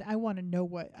should. I want to know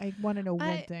one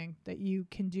thing that you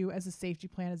can do as a safety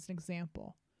plan, as an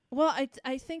example. Well,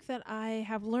 I think that I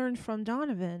have learned from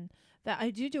Donovan that I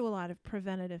do a lot of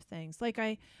preventative things. Like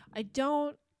I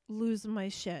don't lose my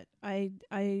shit. I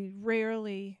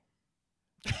rarely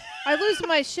I lose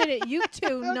my shit at you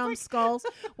two numbskulls.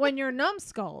 When you're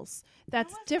numbskulls,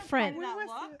 that's different. That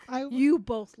look? You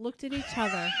both looked at each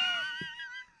other.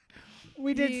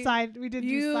 We did you- side. We did.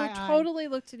 You do side eye. totally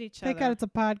looked at each Thank other. God it's a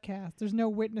podcast. There's no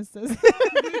witnesses.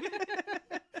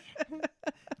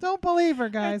 Don't believe her,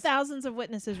 There are guys. thousands of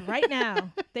witnesses right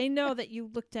now. They know that you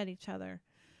looked at each other.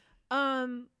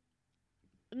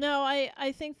 No,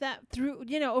 I think that through,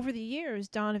 over the years,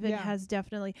 Donovan Yeah. has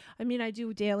definitely, I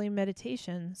do daily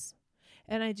meditations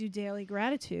and I do daily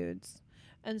gratitudes.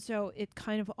 And so it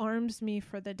kind of arms me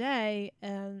for the day.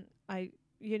 And I,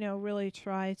 really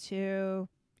try to,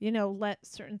 let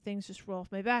certain things just roll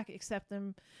off my back, accept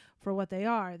them for what they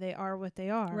are. They are what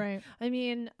they are. Right.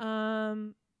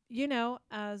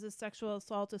 As a sexual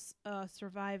assault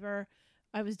survivor,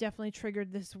 I was definitely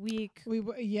triggered this week. We it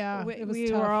was we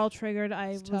tough. were all triggered. I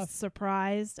It's was tough.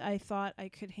 surprised. I thought I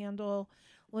could handle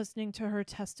listening to her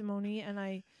testimony, and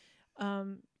I,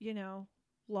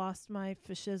 lost my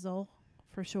fashizzle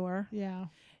for sure. Yeah.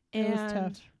 And It was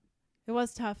tough. It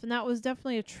was tough, and that was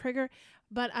definitely a trigger.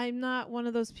 But I'm not one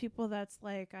of those people that's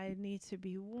like I need to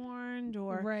be warned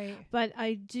or. Right. But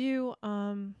I do.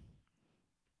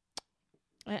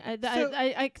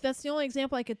 That's the only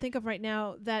example I could think of right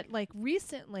now that like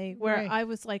recently where Right. I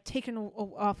was like taken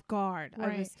off guard.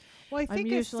 Right. Well, I I'm think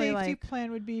a usually, safety like-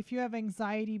 plan would be if you have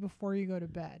anxiety before you go to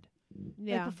bed.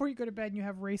 Yeah. Like before you go to bed and you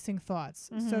have racing thoughts.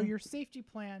 So Mhm. your safety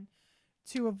plan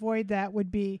to avoid that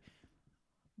would be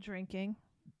Drinking.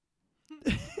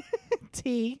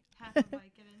 tea. Half a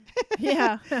Vicodin.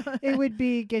 Yeah. It would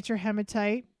be get your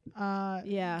hematite.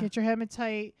 Yeah. Get your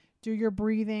hematite. Do your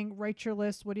breathing. Write your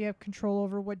list. What do you have control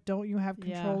over? What don't you have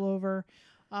Yeah. control over?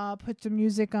 Put some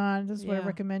music on. This is what I Yeah.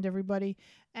 recommend everybody.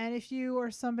 And if you are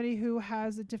somebody who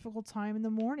has a difficult time in the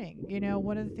morning,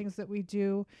 one of the things that we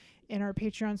do in our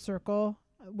Patreon circle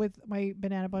with my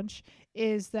Banana Bunch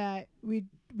is that we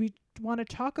want to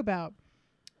talk about,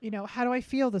 how do I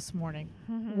feel this morning?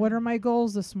 Mhm. What are my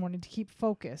goals this morning to keep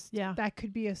focused? Yeah. That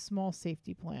could be a small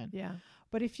safety plan. Yeah.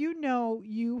 But if you know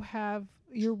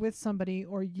you're with somebody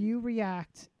or you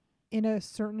react in a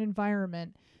certain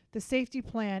environment, the safety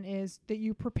plan is that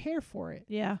you prepare for it.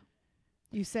 Yeah.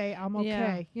 You say, I'm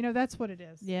Yeah. okay. That's what it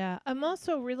is. Yeah. I'm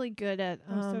also really good at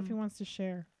Sophie wants to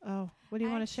share. what do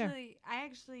you want to share? I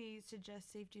actually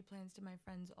suggest safety plans to my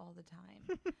friends all the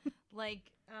time.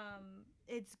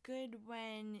 It's good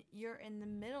when you're in the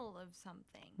middle of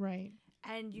something Right.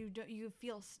 and you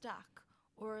feel stuck,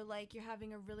 or like you're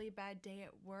having a really bad day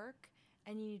at work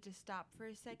and you need to stop for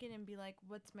a second and be like,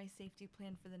 what's my safety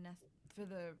plan for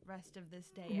the rest of this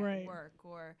day Right. at work?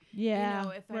 Or Yeah.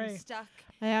 if I'm Right. stuck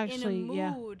I actually in a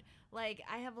yeah. mood, like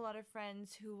I have a lot of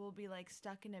friends who will be like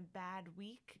stuck in a bad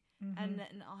week. Mhm. And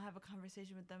then I'll have a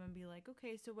conversation with them and be like,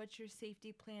 okay, so what's your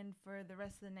safety plan for the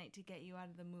rest of the night to get you out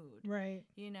of the mood? Right.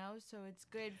 So it's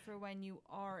good for when you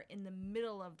are in the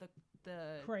middle of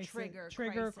the Crisis.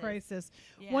 trigger crisis.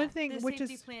 Yeah, One thing the which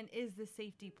safety is plan is the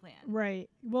safety plan. Right.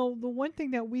 Well, the one thing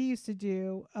that we used to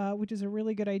do, which is a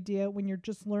really good idea when you're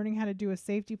just learning how to do a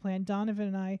safety plan, Donovan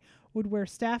and I would wear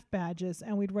staff badges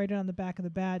and we'd write it on the back of the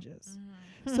badges.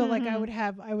 So like I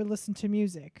would listen to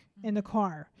music in the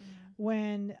car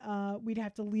when we'd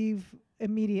have to leave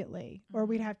immediately or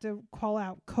we'd have to call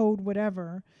out code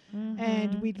whatever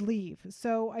and Mhm. we'd leave.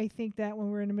 So I think that when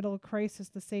we're in the middle of crisis,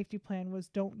 the safety plan was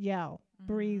don't yell,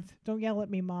 breathe, don't yell at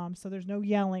me, mom. So there's no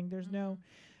yelling. There's no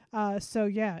So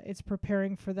yeah, it's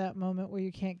preparing for that moment where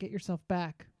you can't get yourself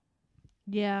back.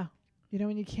 Yeah. You know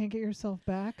when you can't get yourself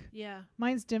back? Yeah.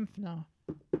 Mine's Dymphna.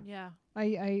 Yeah.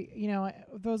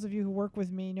 Those of you who work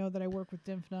with me know that I work with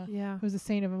Dymphna, Yeah. who's the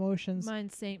saint of emotions.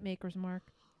 Mine's Saint Maker's Mark.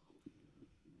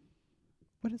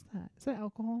 What is that? Is that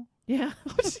alcohol? Yeah.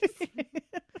 It's like,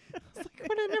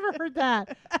 what? I never heard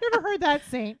that. Never heard that,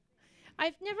 Saint.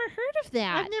 I've never heard of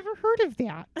that. I've never heard of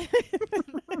that.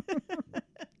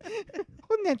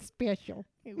 Wasn't that special?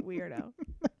 You weirdo.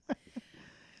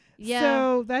 Yeah.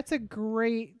 So that's a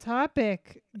great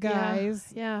topic,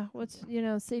 guys. Yeah. What's,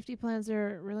 safety plans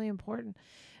are really important.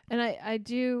 And I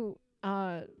do,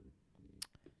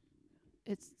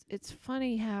 it's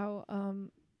funny how,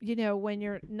 when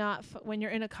you're not, when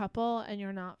you're in a couple and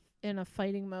you're not in a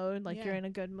fighting mode, like you're in a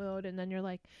good mode, and then you're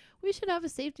like, we should have a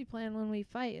safety plan when we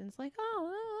fight. And it's like,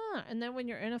 and then when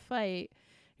you're in a fight,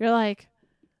 you're like,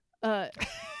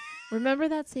 remember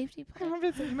that safety plan?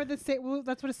 Remember the safe. Well,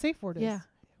 that's what a safe word is. Yeah.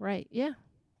 Right. Yeah.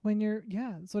 When you're,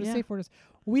 that's what a Yeah. safe word is.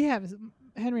 We have,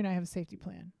 Henry and I have a safety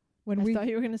plan. When I we thought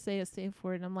you were going to say a safe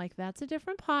word, and I'm like, that's a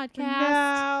different podcast.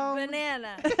 No.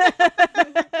 Banana.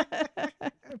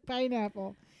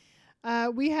 Pineapple.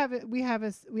 We have a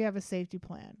safety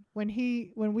plan.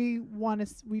 We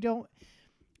don't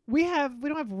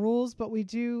have rules, but we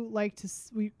do like to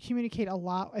we communicate a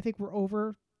lot. I think we're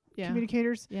over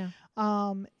communicators. Yeah.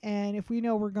 And if we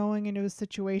know we're going into a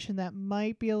situation that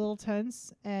might be a little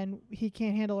tense and he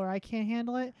can't handle or I can't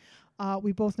handle it,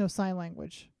 we both know sign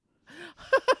language.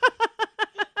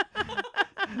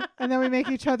 And then we make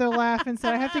each other laugh and say,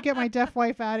 I have to get my deaf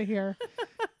wife out of here.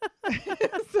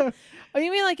 So, Oh, you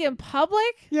mean like in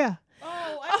public? yeah.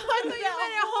 Oh, I thought you meant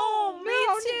at home. Me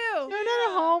too. No, not at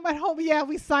home. At home, yeah,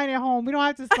 we sign at home. We don't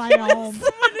have to sign at home.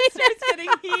 When it starts getting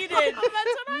heated.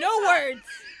 No words.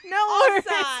 No All worries.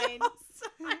 signs.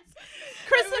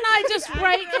 Chris and I just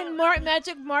write in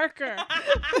magic marker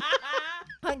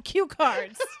on cue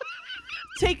cards.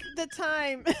 Take the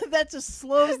time. That just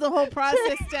slows the whole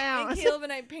process down. And Caleb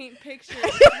and I paint pictures for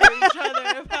each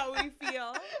other of how we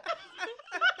feel.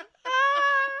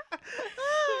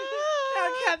 Now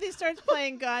Kathy starts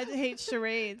playing God Hates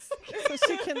Charades, so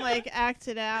she can act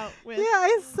it out with. Yeah,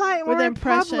 I sign. With We're in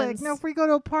public. impressions. No, if we go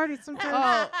to a party, sometimes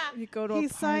Oh, you go to he a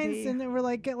party. signs and then we're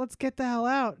like, let's get the hell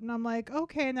out. And I'm like,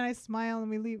 okay. And then I smile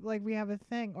and we leave like we have a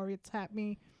thing. Or you tap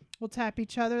me. We'll tap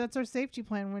each other. That's our safety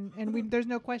plan. There's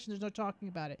no question. There's no talking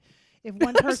about it. If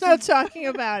one There's person, no talking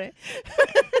about it.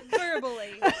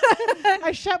 Verbally.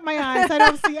 I shut my eyes. I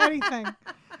don't see anything. I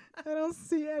don't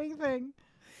see anything.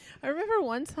 I remember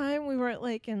one time we were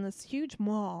in this huge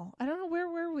mall. I don't know, where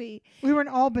were we? We were in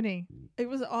Albany. It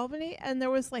was Albany, and there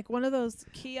was one of those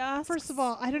kiosks. First of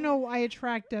all, I don't know why I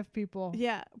attract deaf people.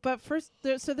 Yeah, but first,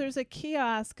 there's a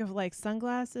kiosk of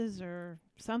sunglasses or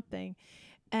something,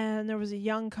 and there was a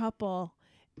young couple,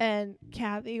 and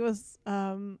Kathy was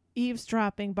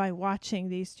eavesdropping by watching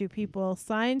these two people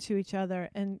sign to each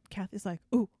other, and Kathy's like,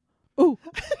 ooh, ooh.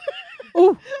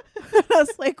 Ooh. I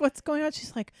was like, what's going on?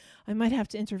 She's like, I might have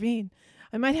to intervene.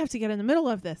 I might have to get in the middle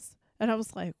of this. And I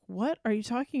was like, what are you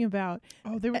talking about?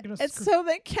 Oh, they were going to. And so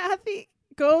then Kathy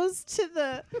goes to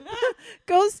the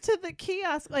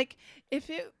kiosk.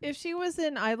 If she was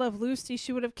in I Love Lucy,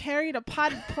 she would have carried a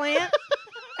potted plant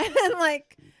and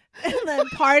then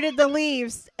parted the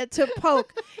leaves to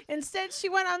poke. Instead, she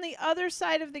went on the other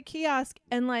side of the kiosk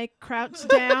and crouched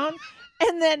down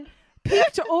and then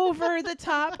peeked over the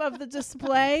top of the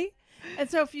display. And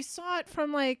so if you saw it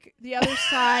from the other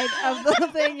side of the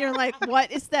thing, you're like,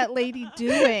 what is that lady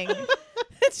doing? And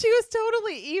she was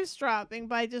totally eavesdropping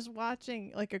by just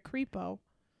watching a creepo.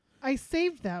 I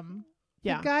saved them.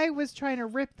 Yeah. The guy was trying to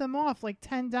rip them off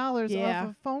 $10 off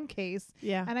a phone case.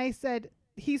 Yeah. And I said,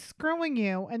 he's screwing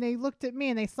you. And they looked at me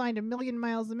and they signed 1,000,000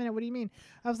 miles a minute. What do you mean?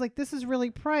 I was like, this is really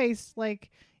priced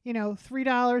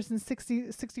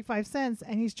 $3.65,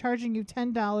 and he's charging you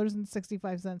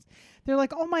 $10.65. They're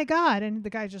like, oh my God. And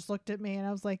the guy just looked at me and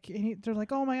I was like, they're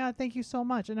like, oh my God, thank you so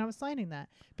much. And I was signing that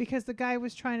because the guy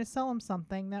was trying to sell him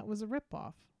something that was a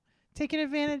ripoff. Taking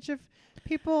advantage of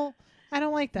people. I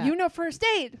don't like that. You know first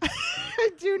aid. I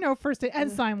do know first aid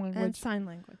and sign language. And sign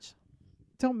language.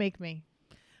 Don't make me.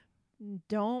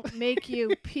 Don't make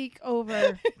you peek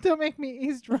over. Don't make me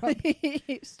eavesdrop.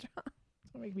 Eavesdrop.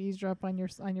 Don't make me eavesdrop on your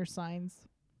signs.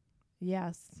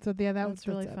 Yes. So yeah, That's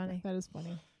really funny. That is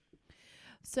funny.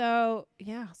 So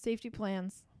yeah, safety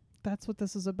plans. That's what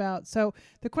this is about. So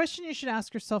the question you should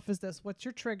ask yourself is this: what's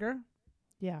your trigger?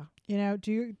 Yeah.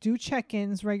 Do you do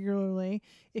check-ins regularly?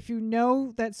 If you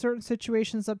know that certain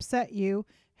situations upset you,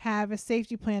 have a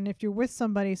safety plan. If you're with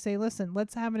somebody, say, listen,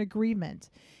 let's have an agreement.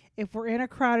 If we're in a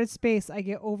crowded space, I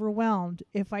get overwhelmed.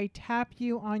 If I tap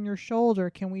you on your shoulder,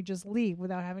 can we just leave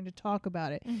without having to talk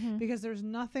about it? Mhm. Because there's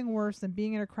nothing worse than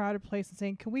being in a crowded place and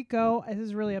saying, can we go? This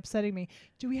is really upsetting me.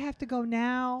 Do we have to go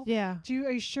now? Yeah.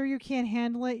 Are you sure you can't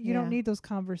handle it? You Yeah. don't need those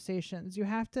conversations. You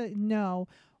have to know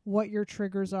what your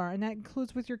triggers are. And that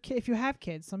includes with your kid. If you have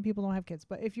kids, some people don't have kids,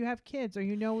 but if you have kids or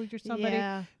you know you're somebody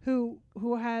Yeah. who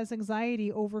has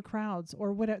anxiety over crowds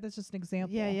or whatever, that's just an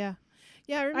example. Yeah.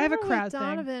 I remember I have a with crowd thing.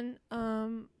 Donovan,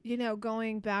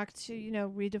 going back to,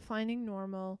 redefining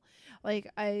normal.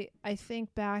 Like I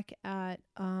think back at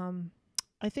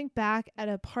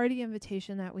a party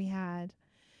invitation that we had.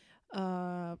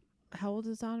 How old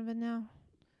is Donovan now?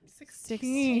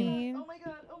 16. Oh my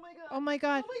god. Oh my god. Oh my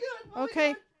god.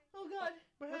 Okay. Oh god.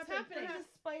 What's happening? There's a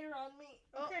spider on me.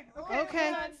 Okay.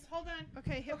 Hold on.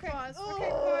 Okay, hit Okay. pause. Oh. Okay,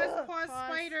 pause,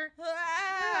 spider.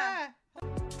 Ah.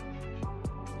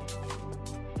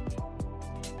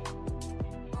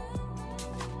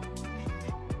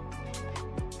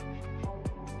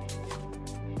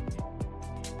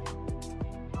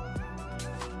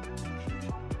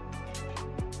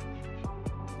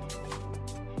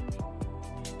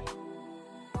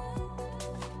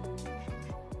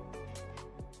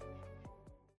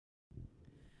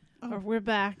 Oh, we're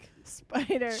back.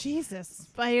 Spider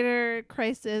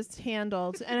crisis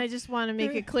handled. And I just want to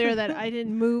make it clear that I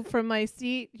didn't move from my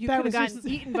seat. You That could have was gotten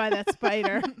your eaten by that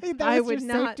spider. That I was your would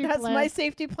not. safety That's plan. my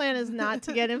safety plan is not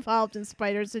to get involved in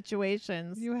spider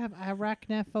situations. You have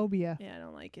arachnophobia. Yeah, I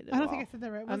don't like it at I don't all. think I said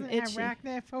that right. I'm Wasn't it itchy.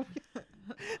 arachnophobia?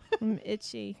 I'm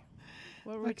itchy.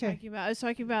 What were we Okay. talking about? I was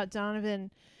talking about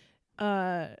Donovan.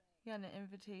 You got an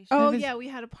invitation. Oh, Invis- yeah, we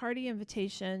had a party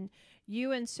invitation.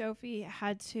 You and Sophie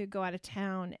had to go out of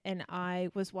town, and I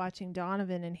was watching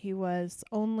Donovan, and he was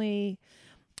only,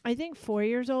 I think, 4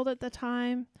 years old at the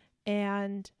time,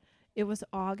 and it was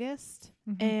August,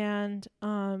 Mhm. and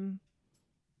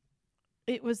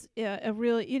it was a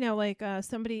really,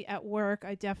 somebody at work.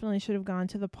 I definitely should have gone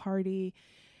to the party.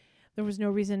 There was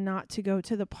no reason not to go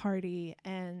to the party,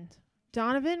 and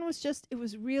Donovan was it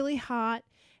was really hot.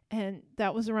 And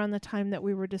that was around the time that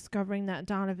we were discovering that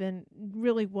Donovan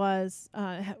really was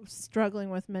struggling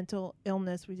with mental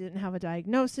illness. We didn't have a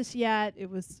diagnosis yet. It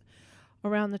was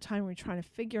around the time we were trying to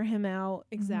figure him out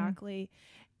exactly.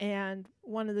 And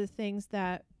one of the things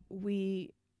that we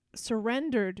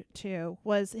surrendered to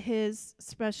was his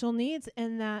special needs,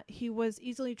 and that he was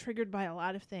easily triggered by a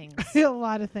lot of things. A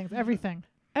lot of things. Everything.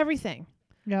 Everything.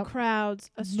 Yep.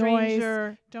 Crowds, a Noise.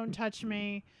 stranger. Don't touch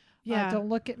me. Yeah. Don't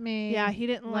look at me. Yeah, he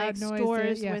didn't like loud noises,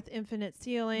 stores yeah. with infinite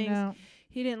ceilings. No.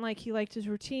 He liked his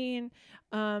routine.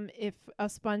 If a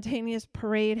spontaneous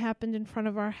parade happened in front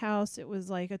of our house, it was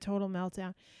like a total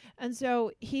meltdown. And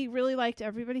so he really liked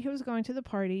everybody who was going to the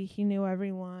party. He knew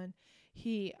everyone.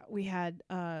 We had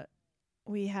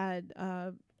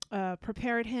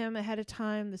prepared him ahead of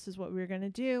time. This is what we were going to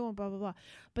do, and blah, blah, blah.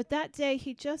 But that day,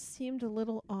 he just seemed a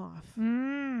little off.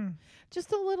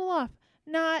 Just a little off.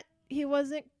 He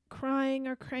wasn't crying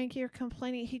or cranky or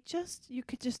complaining. You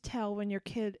could just tell when your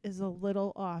kid is a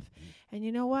little off. And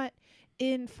you know what?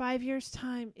 In 5 years'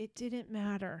 time, it didn't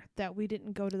matter that we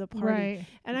didn't go to the party. Right.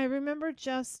 And I remember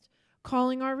just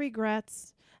calling our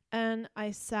regrets, and I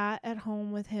sat at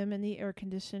home with him in the air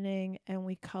conditioning, and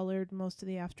we colored most of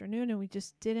the afternoon, and we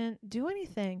just didn't do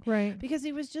anything Right. because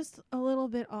he was just a little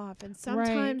bit off. And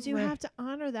sometimes you right. have to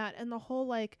honor that. And the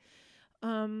whole I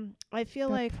feel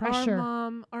The like pressure.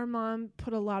 our mom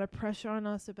put a lot of pressure on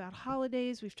us about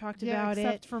holidays. We've talked Yeah, about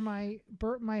except it. for my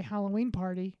Halloween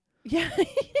party. Yeah.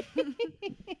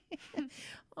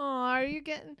 Oh, you're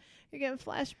getting I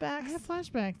flashbacks? have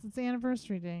flashbacks. It's the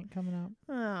anniversary date coming up.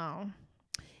 Oh.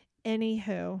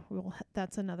 Anywho,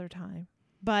 that's another time.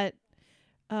 But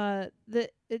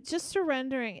just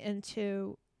surrendering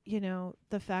into,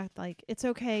 the fact it's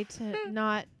okay to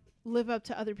not live up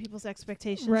to other people's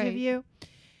expectations Right. of you,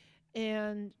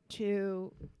 and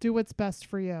to Do what's best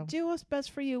for you. do what's best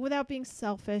for you without being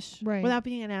selfish, Right. without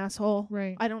being an asshole.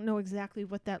 Right. I don't know exactly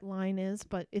what that line is,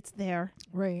 but it's there.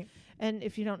 Right. And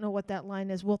if you don't know what that line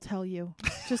is, we'll tell you.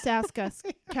 Just ask us.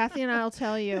 Kathy and I will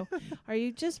tell you. Are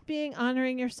you just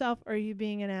honoring yourself, or are you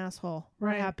being an asshole? We're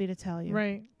Right. happy to tell you.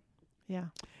 Right. Yeah.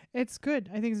 It's good.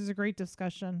 I think this is a great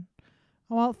discussion.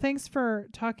 Well, thanks for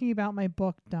talking about my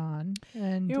book, Dawn,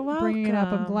 and You're bringing it up.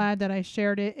 I'm welcome. glad that I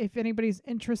shared it. If anybody's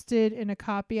interested in a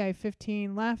copy, I have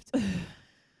 15 left.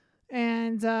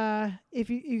 And if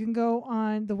you can go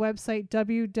on the website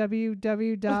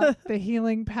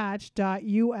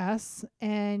www.thehealingpatch.us,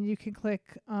 and you can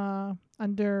click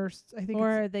under, I think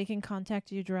Or they can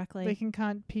contact you directly. they can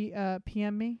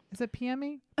PM me. Is it PM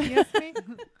me? PS me?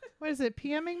 What is it?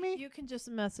 PMing me? You can just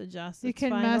message us. You It's can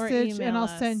fine, or message and email I'll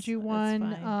us. send you It's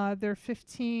one. fine. They're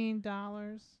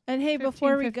 $15. And hey,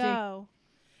 before we $15.50. go,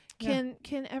 Yeah.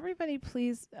 can everybody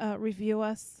please review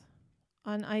us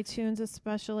on iTunes,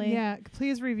 especially? Yeah,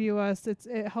 please review us.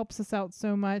 It helps us out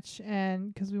so much,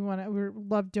 and because we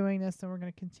love doing this, and we're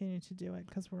going to continue to do it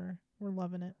because we're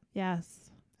loving it. Yes.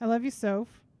 I love you,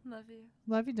 Soph. Love you.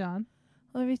 Love you, Don.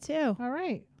 Love you too. All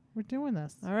right, we're doing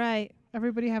this. All right.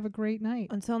 Everybody have a great night.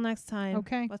 Until next time.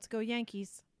 Okay. Let's go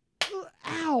Yankees.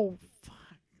 Ow! Fuck.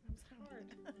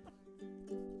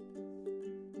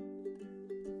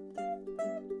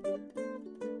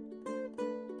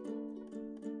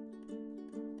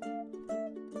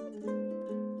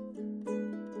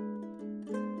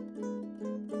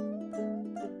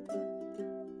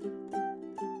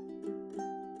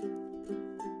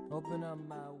 Open up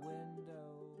my